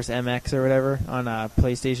ATV versus MX or whatever on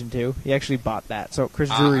PlayStation 2. He actually bought that. So Chris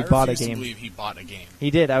Drury bought a I refuse to game. believe he bought a game.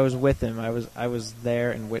 He did. I was with him. I was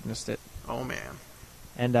there and witnessed it. Oh man.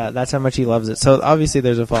 And that's how much he loves it. So obviously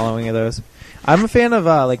there's a following of those. I'm a fan of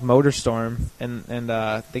like MotorStorm and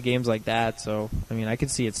the games like that. So I mean, I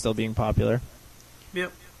could see it still being popular.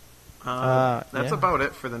 Yep. Yeah. That's about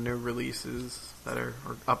it for the new releases or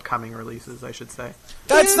upcoming releases, I should say.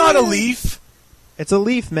 That's not a leaf! It's a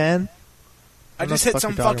leaf, man. I I don't know just what hit the fuck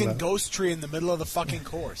some you're talking fucking about. ghost tree in the middle of the fucking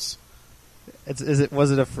course.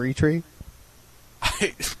 Was it a free tree?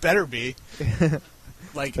 It better be.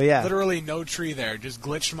 Like, But yeah. literally no tree there. Just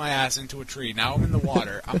glitched my ass into a tree. Now I'm in the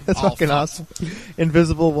water. I'm That's all fucking fucked. awesome.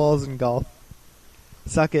 Invisible walls in golf.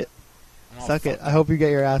 Suck it. I'm all Suck it. fucked. I hope you get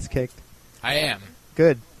your ass kicked. I am.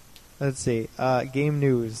 Good. Let's see. Game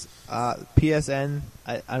news. PSN.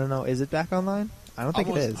 I don't know. Is it back online? I don't think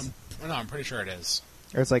it is. I'm pretty sure it is.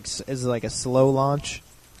 Or is it like a slow launch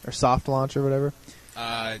or soft launch or whatever?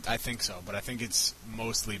 I think so, but I think it's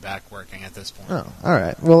mostly back working at this point. Oh, all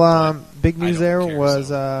right. Well, big I news don't there care, was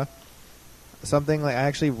so. something like I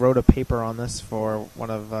actually wrote a paper on this for one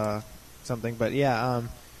of something, but yeah,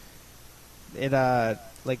 it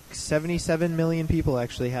like 77 million people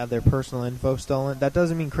actually had their personal info stolen. That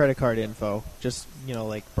doesn't mean credit card info, just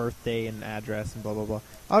like birthday and address and blah blah blah.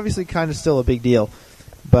 Obviously, kind of still a big deal.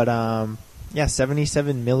 But, yeah,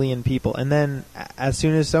 77 million people. And then, as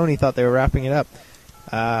soon as Sony thought they were wrapping it up,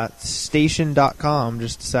 Station.com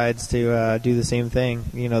just decides to do the same thing.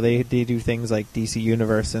 You know, they do things like DC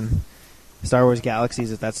Universe and Star Wars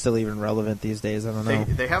Galaxies, if that's still even relevant these days. I don't know.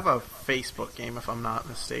 They have a Facebook game, if I'm not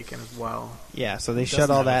mistaken, as well. Yeah, so they shut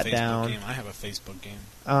all that down. Game. I have a Facebook game.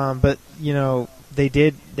 But, you know, they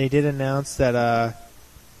did announce that,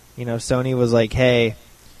 you know, Sony was like, hey,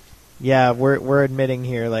 yeah, we're admitting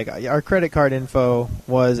here, like, our credit card info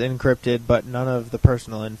was encrypted, but none of the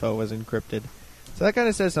personal info was encrypted. So that kind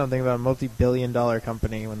of says something about a multi-billion-dollar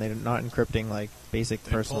company when they're not encrypting, like, basic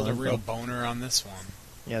personal info. They pulled a real boner on this one.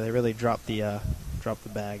 Yeah, they really dropped the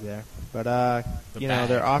bag there. But, you know,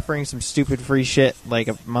 they're offering some stupid free shit, like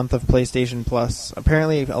a month of PlayStation Plus.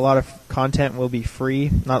 Apparently, a lot of content will be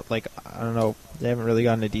free. Not like, I don't know, they haven't really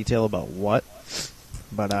gone into detail about what.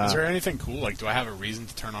 But, is there anything cool? Like, do I have a reason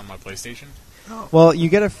to turn on my PlayStation? Oh. Well, you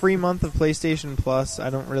get a free month of PlayStation Plus.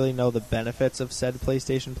 I don't really know the benefits of said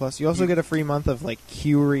PlayStation Plus. You also get a free month of, like,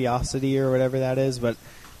 Curiosity or whatever that is, but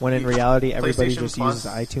when in reality everybody just uses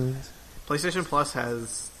iTunes. PlayStation Plus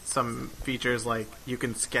has some features like you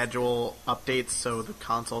can schedule updates so the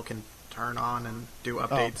console can turn on and do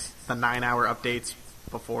updates, the 9-hour updates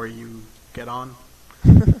before you get on.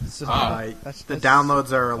 So, the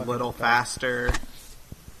downloads are a little faster.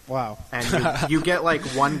 Wow. And you get like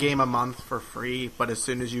one game a month for free, but as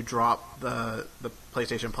soon as you drop the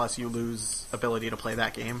PlayStation Plus, you lose ability to play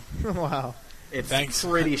that game. Wow. It's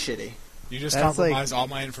pretty shitty. You just compromised all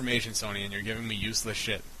my information, Sony, and you're giving me useless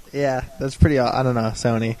shit. Yeah, that's pretty. I don't know,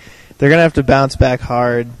 Sony. They're gonna have to bounce back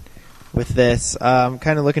hard with this. I'm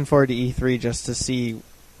kind of looking forward to E3 just to see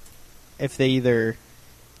if they either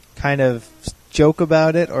kind of joke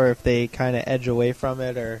about it or if they kind of edge away from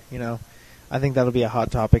it, or you know, I think that'll be a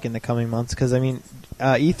hot topic in the coming months. Because I mean,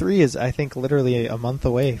 E3 is I think literally a month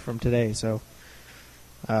away from today. So,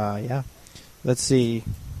 yeah. Let's see.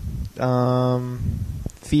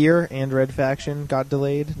 Fear and Red Faction got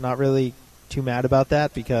delayed. Not really too mad about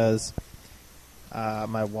that because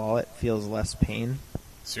my wallet feels less pain.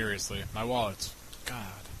 Seriously, my wallet's God.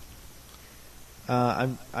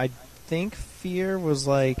 I think Fear was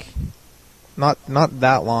like not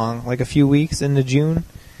that long, like a few weeks into June,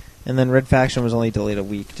 and then Red Faction was only delayed a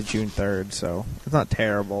week to June 3rd, so it's not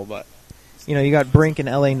terrible. But you know, you got Brink and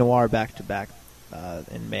LA Noire back to back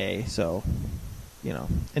in May, so you know,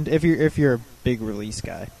 and if you're a big release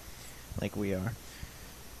guy like we are.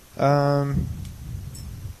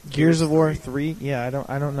 Gears of War 3. Yeah,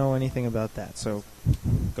 I don't know anything about that, so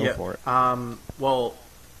go for it. Well,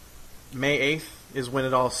 May 8th is when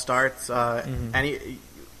it all starts.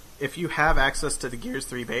 If you have access to the Gears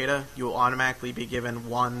 3 beta, you will automatically be given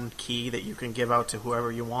one key that you can give out to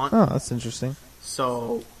whoever you want. Oh, that's interesting.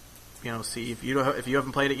 So, you know, see if you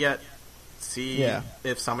haven't played it yet, see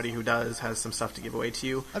if somebody who does has some stuff to give away to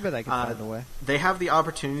you. I bet I can find a way. They have the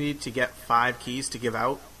opportunity to get 5 keys to give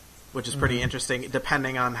out, which is pretty interesting,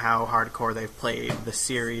 depending on how hardcore they've played the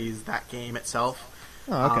series, that game itself.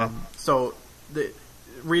 Oh, okay. So,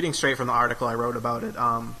 reading straight from the article I wrote about it,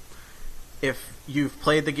 if you've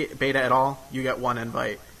played the beta at all, you get 1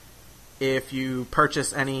 invite. If you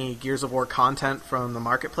purchase any Gears of War content from the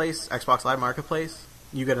Marketplace, Xbox Live Marketplace,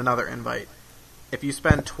 you get another invite. If you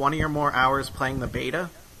spend 20 or more hours playing the beta,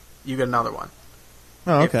 you get another one.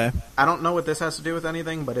 Oh, okay. I don't know what this has to do with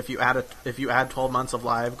anything, but if you add 12 months of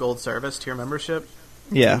live gold service to your membership,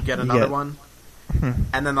 you get another one.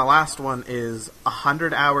 And then the last one is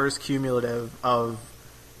 100 hours cumulative of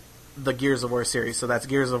the Gears of War series. So that's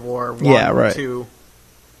Gears of War 1, 2,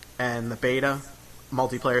 and the beta,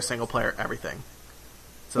 multiplayer, single player, everything.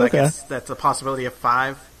 So that's a possibility of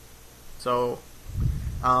 5. So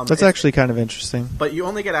that's actually kind of interesting. But you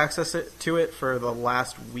only get access to it for the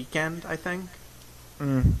last weekend, I think.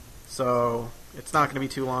 So it's not going to be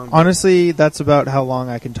too long. Honestly, that's about how long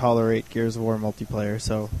I can tolerate Gears of War multiplayer.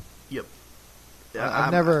 So, yep.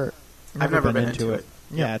 I've never been into it.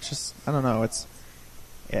 Yeah, it's just I don't know.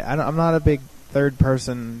 I'm not a big third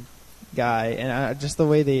person guy, and just the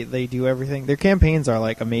way they do everything. Their campaigns are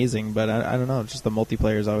like amazing, but I don't know. Just the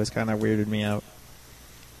multiplayer's always kind of weirded me out.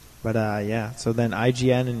 But yeah, so then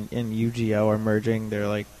IGN and UGO are merging. They're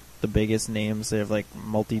like the biggest names. They have like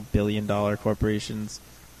multi-billion-dollar corporations.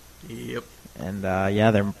 Yep. And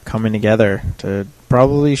yeah, they're coming together to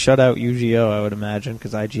probably shut out UGO, I would imagine,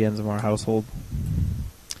 because IGN's more household.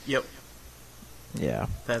 Yep. Yeah.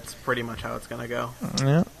 That's pretty much how it's going to go.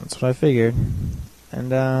 Yeah, that's what I figured.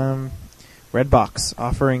 And Redbox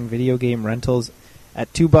offering video game rentals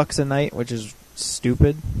at $2 a night, which is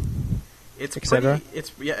stupid. It's etc.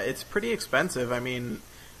 It's pretty expensive. I mean,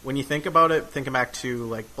 when you think about it, thinking back to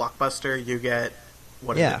like Blockbuster, you get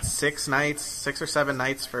what is it, 6 or 7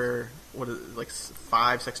 nights for what is it, like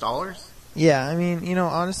 $5-6? Yeah, I mean,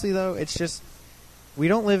 honestly though, it's just we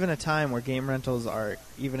don't live in a time where game rentals are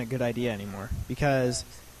even a good idea anymore because,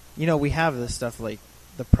 we have this stuff like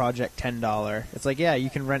the Project $10. It's like, yeah, you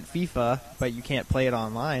can rent FIFA, but you can't play it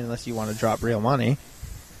online unless you want to drop real money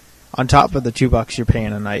on top of the $2 you're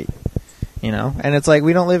paying a night, And it's like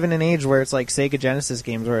we don't live in an age where it's like Sega Genesis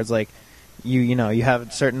games where it's like you have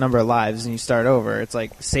a certain number of lives and you start over. It's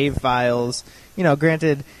like save files.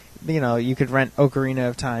 Granted, you could rent Ocarina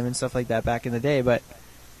of Time and stuff like that back in the day, but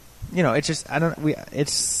it's just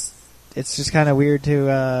it's just kind of weird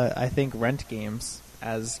to I think rent games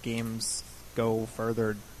as games go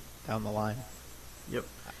further down the line. Yep.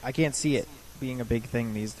 I can't see it being a big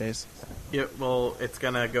thing these days. Yep. Well, it's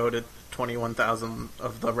gonna go to 21,000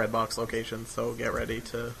 of the Redbox locations, so get ready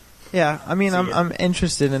to. Yeah, I mean, I'm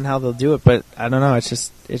interested in how they'll do it, but I don't know.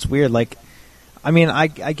 It's weird. Like, I mean, I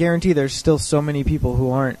guarantee there's still so many people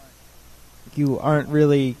who aren't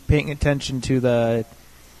really paying attention to the,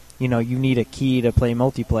 you need a key to play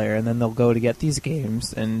multiplayer, and then they'll go to get these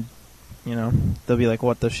games, and they'll be like,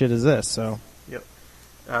 "What the shit is this?" So. Yep.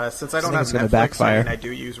 Since I don't have Netflix, I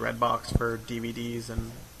do use Redbox for DVDs,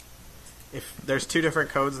 and if there's 2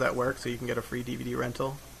 different codes that work, so you can get a free DVD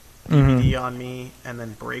rental. DVD on me, and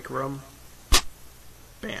then Break Room.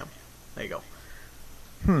 Bam. There you go.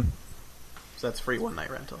 So that's free 1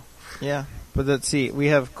 night rental. Yeah, but let's see. We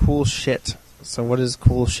have cool shit. So what is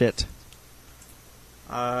cool shit?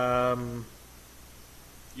 It's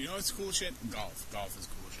cool shit? Golf. Golf is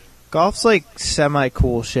cool shit. Golf's like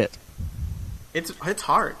semi-cool shit. It's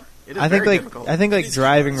hard. It is very difficult. I think like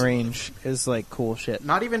driving range is like cool shit.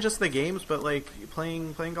 Not even just the games, but like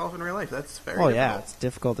playing golf in real life. That's very difficult. Yeah, it's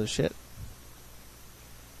difficult as shit.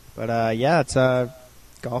 But it's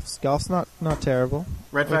golf's not terrible.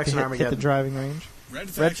 Red Faction Armageddon. Hit the driving range. Red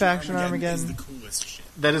Faction Armageddon is the coolest shit.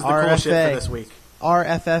 That is the cool shit for this week.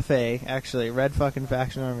 RFFA, actually, Red fucking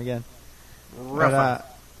Faction Armageddon. Refa.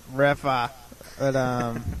 But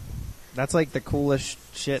that's like the coolest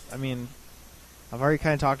shit. I mean, I've already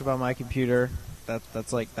kind of talked about my computer. That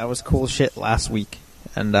was cool shit last week,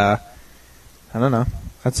 and I don't know.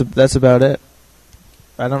 That's about it.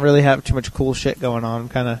 I don't really have too much cool shit going on. I'm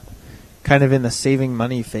kind of in the saving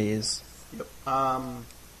money phase. Yep.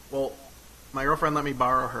 Well, my girlfriend let me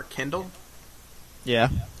borrow her Kindle. Yeah.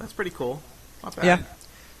 That's pretty cool. Not bad. Yeah.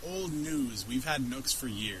 Old news. We've had Nooks for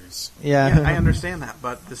years. Yeah. I understand that,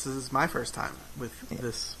 but this is my first time with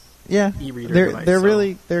this. Yeah, e-reader device, they're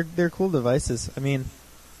really they're cool devices. I mean,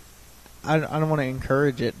 I don't want to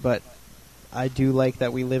encourage it, but I do like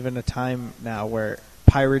that we live in a time now where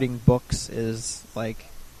pirating books is like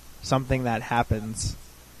something that happens.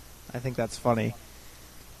 I think that's funny.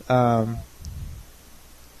 Yeah,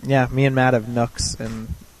 me and Matt have Nooks,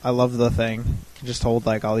 and I love the thing. You can just hold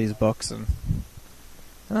like all these books, and I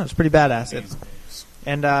don't know, it's pretty badass.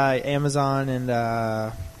 And Amazon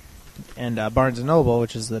and Barnes & Noble,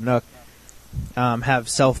 which is the Nook, have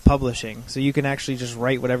self-publishing. So you can actually just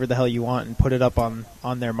write whatever the hell you want and put it up on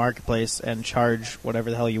their marketplace and charge whatever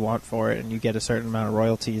the hell you want for it, and you get a certain amount of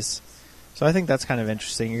royalties. So I think that's kind of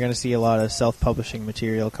interesting. You're going to see a lot of self-publishing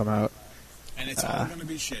material come out. And it's all going to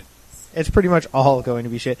be shit. It's pretty much all going to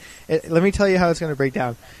be shit. Let me tell you how it's going to break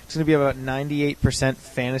down. It's going to be about 98%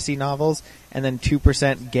 fantasy novels and then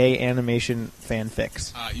 2% gay animation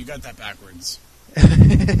fanfics. You got that backwards.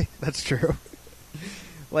 That's true.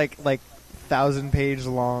 like 1,000-page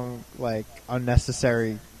long, like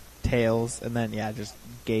unnecessary tales, and then just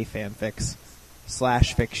gay fanfics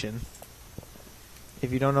 / fiction.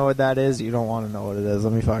 If you don't know what that is, you don't want to know what it is.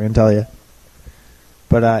 Let me fucking tell you.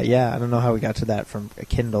 But I don't know how we got to that from a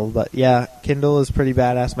Kindle, but yeah, Kindle is pretty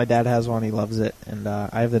badass. My dad has one; he loves it, and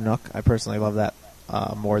I have the Nook. I personally love that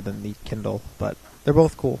more than the Kindle, but they're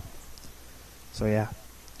both cool. So yeah.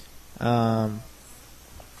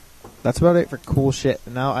 That's about it for cool shit.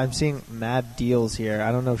 Now I'm seeing mad deals here.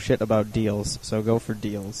 I don't know shit about deals, so go for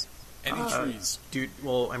deals. Any trees? Do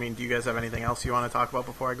you guys have anything else you want to talk about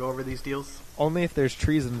before I go over these deals? Only if there's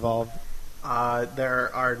trees involved.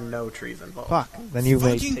 There are no trees involved. Fuck. Then you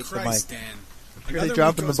may take Christ, the mic. Dan. Really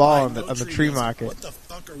dropping the ball on the tree market. What the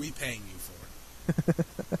fuck are we paying you for?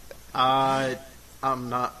 I'm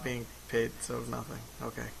not being paid, so nothing.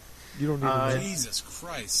 Okay. You don't need to. Jesus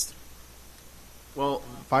Christ. Well,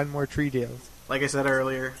 find more tree deals. Like I said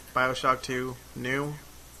earlier, BioShock 2 new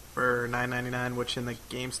for $9.99, which in the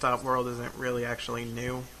GameStop world isn't really actually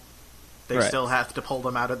new. They still have to pull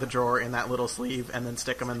them out of the drawer in that little sleeve and then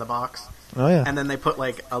stick them in the box. Oh yeah. And then they put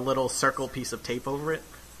like a little circle piece of tape over it.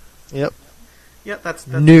 Yep. Yeah, that's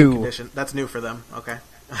New. condition. That's new for them. Okay.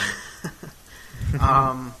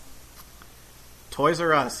 Toys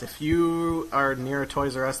R Us. If you are near a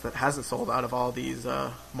Toys R Us that hasn't sold out of all these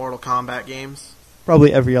Mortal Kombat games,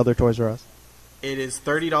 Probably every other Toys R Us. it is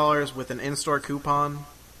 $30 with an in-store coupon.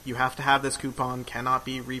 You have to have this coupon. Cannot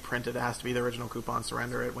be reprinted. It has to be the original coupon.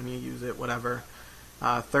 Surrender it when you use it. Whatever.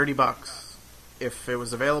 $30. If it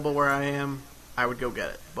was available where I am, I would go get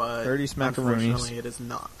it. But 30 smackaroonies. unfortunately, it is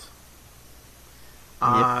not.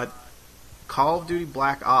 Call of Duty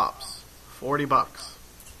Black Ops, $40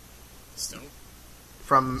 Still.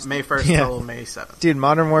 from May 1st Yeah. till May 7th. Dude,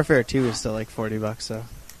 Modern Warfare 2 is still like $40, so.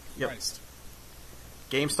 Yep. Christ.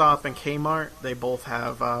 GameStop and Kmart, they both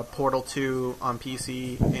have Portal 2 on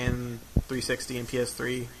PC and 360 and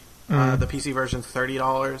PS3. The PC version's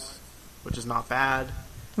 $30, which is not bad.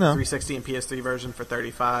 No. 360 and PS3 version for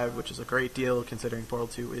 $35, which is a great deal considering Portal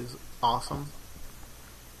 2 is awesome.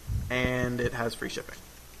 And it has free shipping.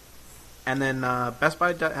 And then Best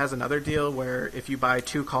Buy has another deal where if you buy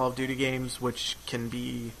 2 Call of Duty games, which can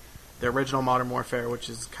be the original Modern Warfare, which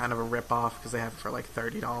is kind of a rip-off because they have it for like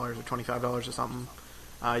 $30 or $25 or something,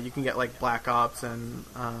 you can get like Black Ops and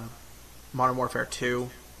Modern Warfare 2.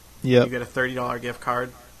 Yep. You get a $30 gift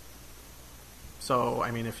card. So,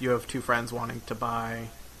 I mean, if you have 2 friends wanting to buy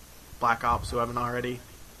Black Ops who haven't already,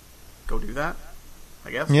 go do that,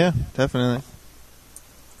 I guess. Yeah, definitely.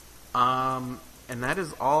 And that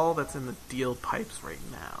is all that's in the deal pipes right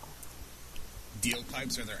now. Deal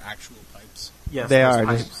pipes are their actual pipes. Yes, They there's are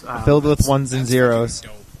pipes, just filled with ones and That's zeros.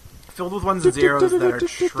 fucking dope. filled with ones and zeros that are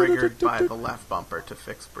triggered by the left bumper to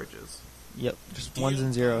fix bridges. Yep, just Deal ones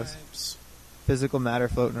and zeros. pipes. Physical matter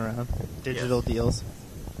floating around. Digital Yes. deals.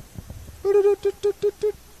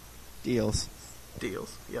 Deals.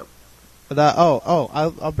 Deals. Yep. But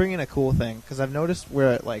I'll bring in a cool thing because I've noticed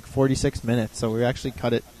we're at like 46 minutes, so we actually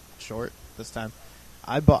cut it short this time.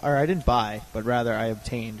 I didn't buy, but rather I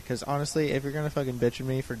obtained. Because honestly, if you're gonna fucking bitch at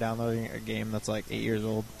me for downloading a game that's like 8 years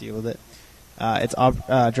old, deal with it. It's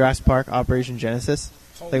Jurassic Park Operation Genesis,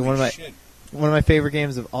 Holy like shit. one of my favorite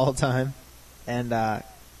games of all time, and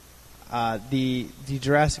the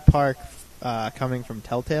Jurassic Park coming from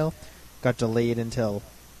Telltale got delayed until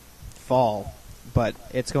fall, but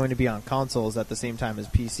it's going to be on consoles at the same time as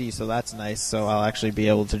PC, so that's nice. So I'll actually be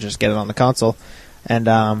able to just get it on the console, and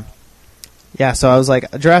yeah. So I was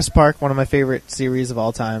like, Jurassic Park, one of my favorite series of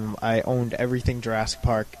all time. I owned everything Jurassic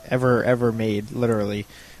Park ever made, literally,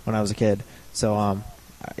 when I was a kid. So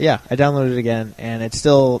yeah, I downloaded it again, and it's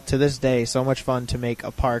still to this day so much fun to make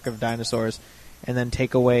a park of dinosaurs. And then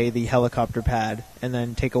take away the helicopter pad, and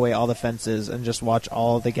then take away all the fences, and just watch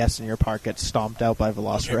all the guests in your park get stomped out by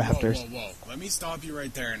velociraptors. Okay, whoa. Let me stop you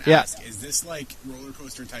right there and Yeah. ask, is this like Roller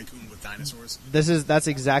Coaster Tycoon with dinosaurs? That's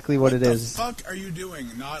exactly what it is. What the fuck are you doing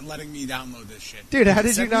not letting me download this shit? Dude, how did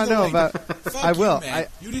you Send me not the know link. about... Fuck I will. You, man.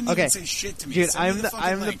 You didn't okay. even say shit to me. Dude, Send me I'm the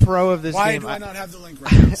fucking the link. pro of this Why game. do I not have the link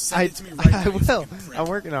right now? Send it to me right now. I you will. fucking prick. I'm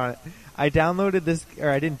working on it. I downloaded this, or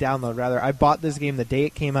I didn't download, rather. I bought this game the day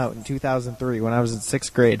it came out in 2003 when I was in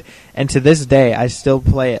 6th grade. And to this day, I still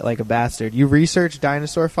play it like a bastard. You research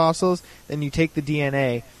dinosaur fossils, then you take the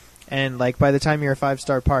DNA, and like by the time you're a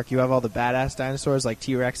 5-star park, you have all the badass dinosaurs like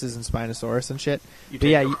T-Rexes and Spinosaurus and shit. You But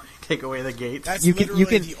take, yeah, take away the gates. That's you can- literally you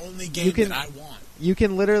can- the only game you can- that I want. you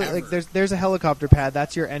can literally Ever. like there's a helicopter pad.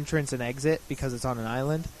 That's your entrance and exit because it's on an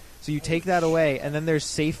island. So you take that away, and then there's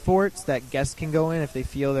safe forts that guests can go in if they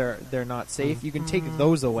feel they're not safe. You can take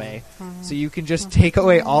those away, so you can just take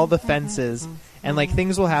away all the fences, and like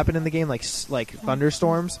things will happen in the game like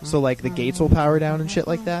thunderstorms. So like the gates will power down and shit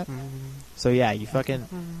like that. So yeah, you fucking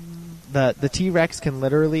the T-Rex can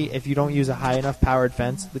literally, if you don't use a high enough powered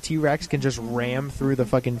fence, the T-Rex can just ram through the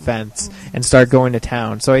fucking fence and start going to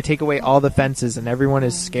town. So I take away all the fences, and everyone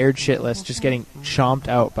is scared shitless, just getting chomped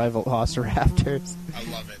out by velociraptors. I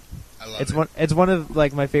love it. It's one of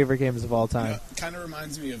like my favorite games of all time. Kind of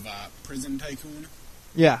reminds me of Prison Tycoon.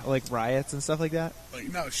 Yeah, like riots and stuff like that.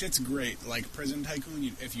 Like, no, shit's great. Like Prison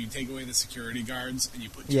Tycoon, if you take away the security guards and you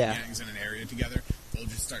put two Yeah. gangs in an area together, they'll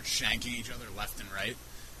just start shanking each other left and right.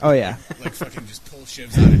 Oh yeah, Like fucking just pull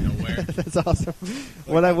shivs out of nowhere. that's awesome. Like,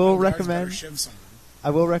 What I will the guards better recommend, shiv someone. I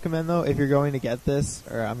will recommend though, if you're going to get this,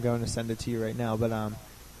 or I'm going to send it to you right now, but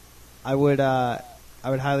I would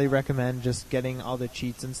highly recommend just getting all the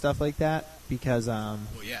cheats and stuff like that because Well,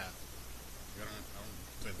 yeah. I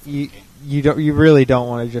don't play the you fucking game. you really don't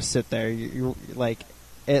want to just sit there. You like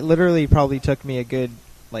it literally probably took me a good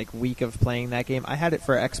like week of playing that game. I had it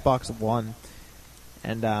for Xbox One,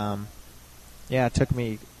 and yeah, it took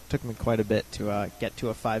me quite a bit to get to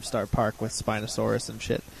a 5-star park with Spinosaurus and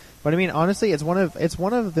shit. But I mean, honestly, it's one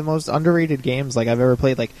of the most underrated games like I've ever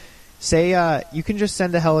played. Like say you can just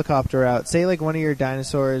send a helicopter out. Say like one of your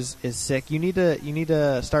dinosaurs is sick. You need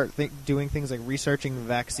to start doing things like researching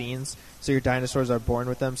vaccines so your dinosaurs are born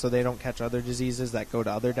with them so they don't catch other diseases that go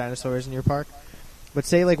to other dinosaurs in your park. But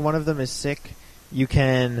say like one of them is sick, you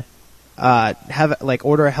can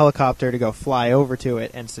order a helicopter to go fly over to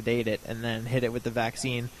it and sedate it and then hit it with the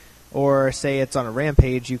vaccine. Or say it's on a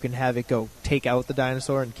rampage, you can have it go take out the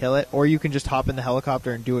dinosaur and kill it. Or you can just hop in the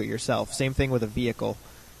helicopter and do it yourself. Same thing with a vehicle.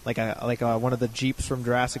 Like one of the Jeeps from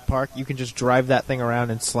Jurassic Park, you can just drive that thing around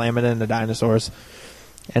and slam it into dinosaurs.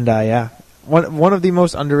 And one of the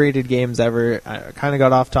most underrated games ever. I kind of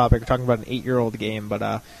got off topic. We're talking about an 8-year-old game,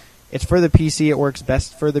 but it's for the PC. It works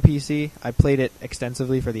best for the PC. I played it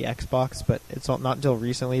extensively for the Xbox, but it's not until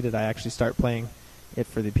recently did I actually start playing it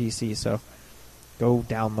for the PC. So go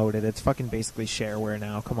download it. It's fucking basically shareware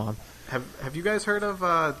now. Come on. Have you guys heard of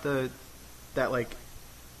that like,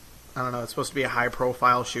 I don't know, it's supposed to be a high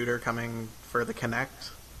profile shooter coming for the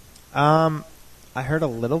Kinect? I heard a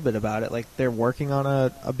little bit about it. Like they're working on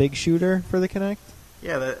a big shooter for the Kinect.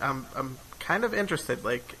 Yeah, I'm kind of interested.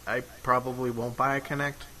 Like I probably won't buy a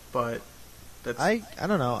Kinect, but that's I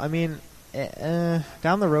don't know. I mean,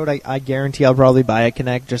 down the road, I guarantee I'll probably buy a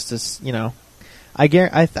Kinect just to, you know. I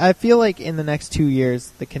feel like in the next 2 years,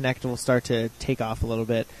 the Kinect will start to take off a little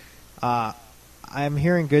bit. I'm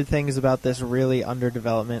hearing good things about this really under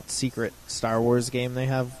development secret Star Wars game they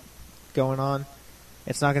have going on.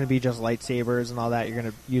 It's not going to be just lightsabers and all that. You're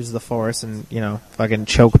going to use the Force and, you know, fucking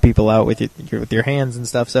choke people out with your hands and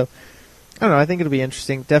stuff. So, I don't know. I think it'll be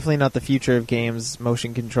interesting. Definitely not the future of games,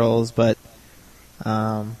 motion controls, but,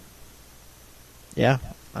 yeah,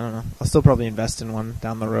 I don't know. I'll still probably invest in one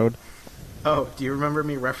down the road. Oh, do you remember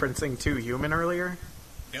me referencing 2 Human earlier?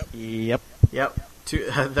 Yep.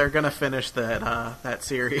 They're gonna finish that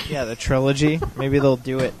series. Yeah, the trilogy. Maybe they'll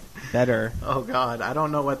do it better. Oh God, I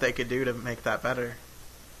don't know what they could do to make that better.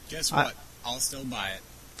 Guess what? I'll still buy it.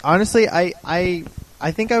 Honestly, I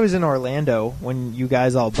think I was in Orlando when you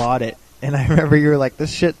guys all bought it, and I remember you were like,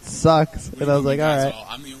 "This shit sucks," and I was like, "All right."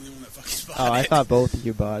 I'm the only one that fucking bought it. Oh, I thought both of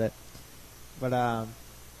you bought it, but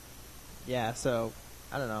yeah. So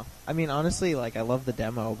I don't know. I mean, honestly, like I love the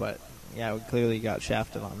demo, but yeah, we clearly got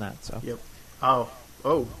shafted on that. So yep.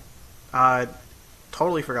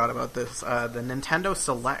 Totally forgot about this. The Nintendo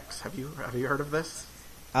Selects. Have you heard of this?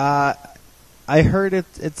 I heard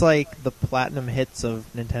it's like the platinum hits of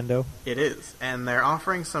Nintendo. It is, and they're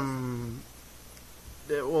offering some.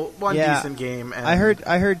 One decent game. And I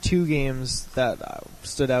heard 2 games that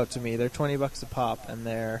stood out to me. They're $20 a pop, and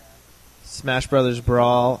they're Smash Brothers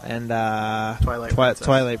Brawl and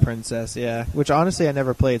Twilight Princess. Yeah, which honestly I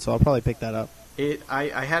never played, so I'll probably pick that up.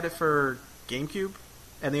 I had it for GameCube,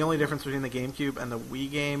 and the only difference between the GameCube and the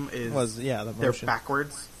Wii game is they're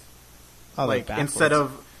backwards. Oh, like backwards. Instead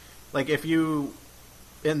of like if you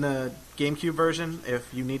in the GameCube version,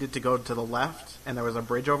 if you needed to go to the left and there was a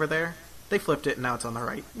bridge over there, they flipped it and now it's on the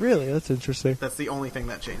right. Really, that's interesting. That's the only thing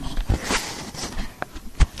that changed.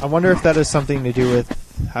 I wonder if that has something to do with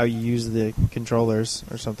how you use the controllers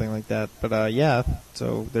or something like that. But yeah,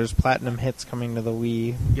 so there's platinum hits coming to the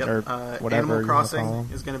Wii or whatever. Animal Crossing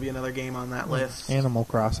is going to be another game on that list. Animal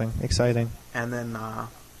Crossing, exciting. And then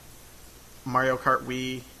Mario Kart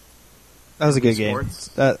Wii. That was a good Sports.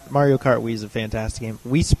 game. That Mario Kart Wii is a fantastic game.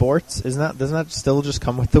 Wii Sports doesn't that still just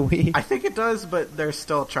come with the Wii? I think it does, but they're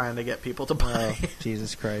still trying to get people to buy. Oh,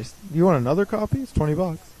 Jesus Christ! You want another copy? It's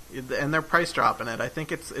 $20. And they're price dropping it. I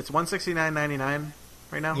think it's $169.99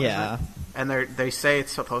 right now. Yeah. Isn't it? And they say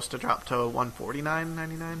it's supposed to drop to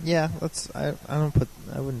 $149.99. Yeah,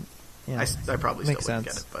 I wouldn't. Yeah, I probably makes still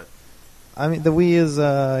wouldn't sense. get it, but I mean the Wii is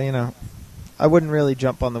I wouldn't really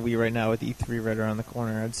jump on the Wii right now with E3 right around the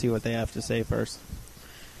corner. I'd see what they have to say first.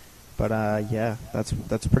 But yeah, that's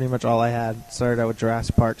pretty much all I had. Started out with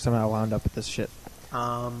Jurassic Park, somehow wound up with this shit.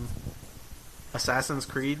 Assassin's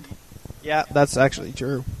Creed. Yeah, that's actually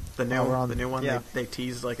true. The new one. Yeah. They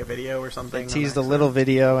teased like a video or something. They teased a little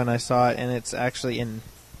video, and I saw it, and it's actually in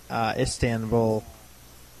Istanbul.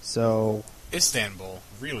 So Istanbul,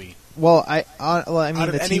 really? Well, I mean, out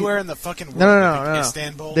of anywhere in the fucking world. No.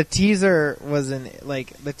 Istanbul. The teaser was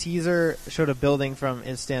the teaser showed a building from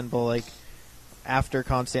Istanbul, like after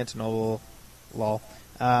Constantinople. Lol.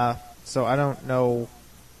 So I don't know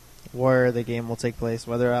where the game will take place,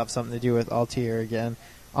 whether it'll have something to do with Altair again.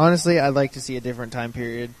 Honestly, I'd like to see a different time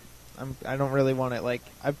period. I don't really want it. Like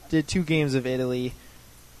I did 2 games of Italy,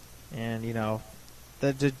 and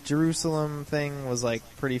the Jerusalem thing was like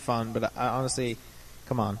pretty fun. But I honestly,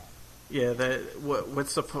 come on. Yeah,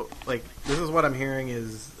 what's supposed like this is what I'm hearing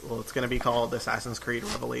is it's going to be called Assassin's Creed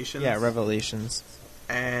Revelations. Yeah, Revelations,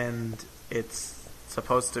 and it's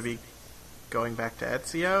supposed to be going back to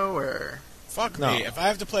Ezio, or Fuck No. me. If I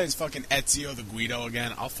have to play as fucking Ezio the Guido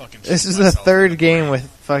again, I'll fucking This shoot is the myself in third the game brain. with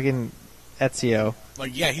fucking Ezio.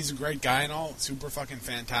 Like, yeah, he's a great guy and all, super fucking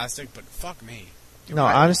fantastic, but fuck me. No,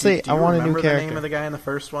 honestly, do I you want a new remember the name character. of the guy in the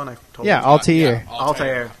first one? I totally Yeah, Altair.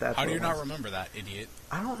 Altair, that's How do what you it not was. remember that, idiot?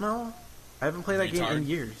 I don't know. I haven't played that game in Retard.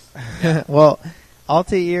 years. Well,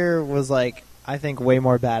 Altair was like, I think, way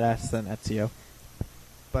more badass than Ezio.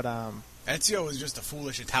 But Ezio was just a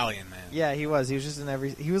foolish Italian man. yeah, he was. He was just in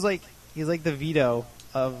every. He was like the Vito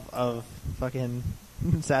of fucking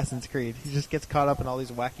Assassin's Creed. He just gets caught up in all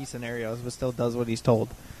these wacky scenarios, but still does what he's told.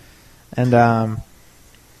 And I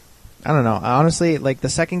don't know. Honestly, like the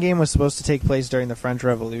second game was supposed to take place during the French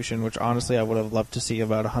Revolution, which honestly I would have loved to see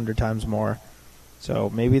about 100 times more. So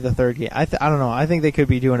maybe the third game. I don't know. I think they could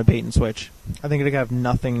be doing a bait and switch. I think it could have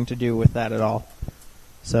nothing to do with that at all.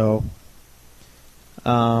 So,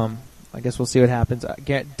 I guess we'll see what happens.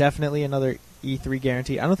 Definitely another E3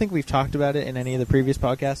 guarantee. I don't think we've talked about it in any of the previous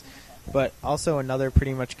podcasts, but also another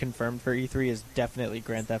pretty much confirmed for E3 is definitely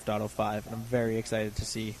Grand Theft Auto 5, and I'm very excited to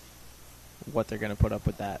see what they're going to put up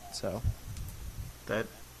with that. So That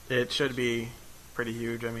it should be pretty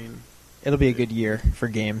huge. I mean, it'll be a good year for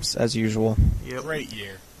games as usual. yep. Great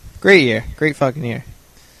year. Great year, great fucking year.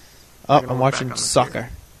 Oh, gonna I'm look back watching on this soccer.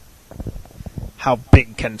 How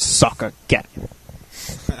big can soccer get?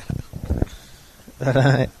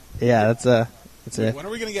 Yeah, that's it. When are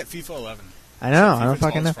we going to get FIFA 11? I know. I FIFA don't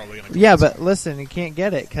fucking 12 know. is probably gonna come Yeah, out but soon. listen, you can't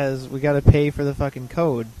get it because we got to pay for the fucking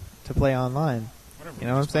code to play online. Whatever, You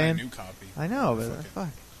know what I'm just buy a saying? new copy. I know, but Fuck it. fuck.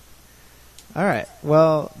 All right.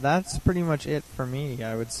 Well, that's pretty much it for me.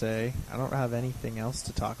 I would say I don't have anything else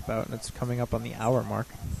to talk about, and it's coming up on the hour mark.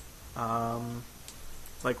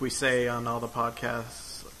 Like we say on all the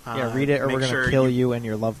podcasts. Yeah, read it, or make we're gonna sure kill you and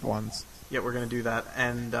your loved ones. Yeah, we're gonna do that,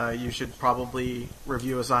 and you should probably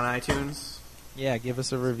review us on iTunes. Yeah, give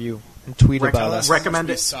us a review and tweet Rec- about us. recommend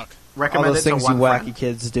We it. suck. All Recommend those it to things you one wacky friend.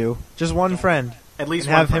 kids do. Just one friend. At least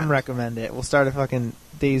and have one him friend. recommend it. We'll start a fucking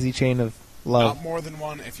daisy chain of love. Not more than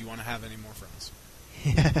one if you want to have any more friends.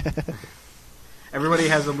 Everybody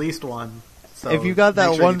has at least one. So if you got make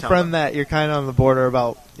that sure one you tell friend them. that you're kind of on the border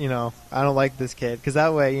about, I don't like this kid, because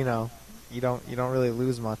that way, you don't really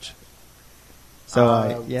lose much.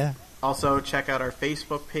 So yeah, Also, check out our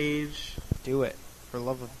Facebook page. do it for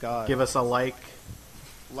love of God. Give us a like.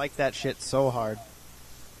 Like that shit so hard.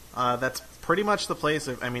 That's pretty much the place.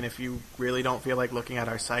 If you really don't feel like looking at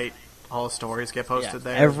our site, all the stories get posted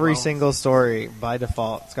there. as Every well. single story by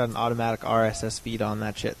default, it's got an automatic RSS feed on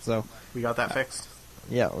that shit. So We got that fixed.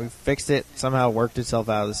 yeah, we fixed it. Somehow worked itself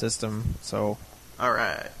out of the system. So All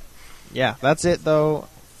right. yeah, that's it though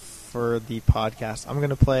for the podcast. I'm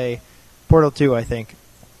gonna play Portal 2, I think.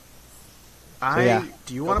 yeah,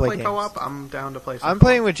 Do you go want to play play games. co-op? I'm down to play some I'm co-op.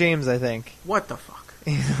 playing with James, I think. What the fuck?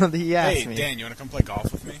 He asked Hey, me. Dan, you want to come play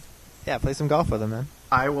golf with me? Yeah, play some golf with him, man.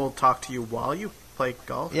 I will talk to you while you play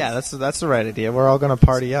golf. Yeah, that's the right idea. We're all gonna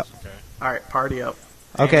party up. Okay. All right, party up.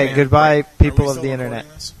 Okay, Dan, goodbye, are we people of still the recording internet.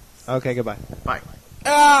 this? Okay, goodbye. Bye.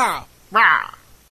 Ah! Rah!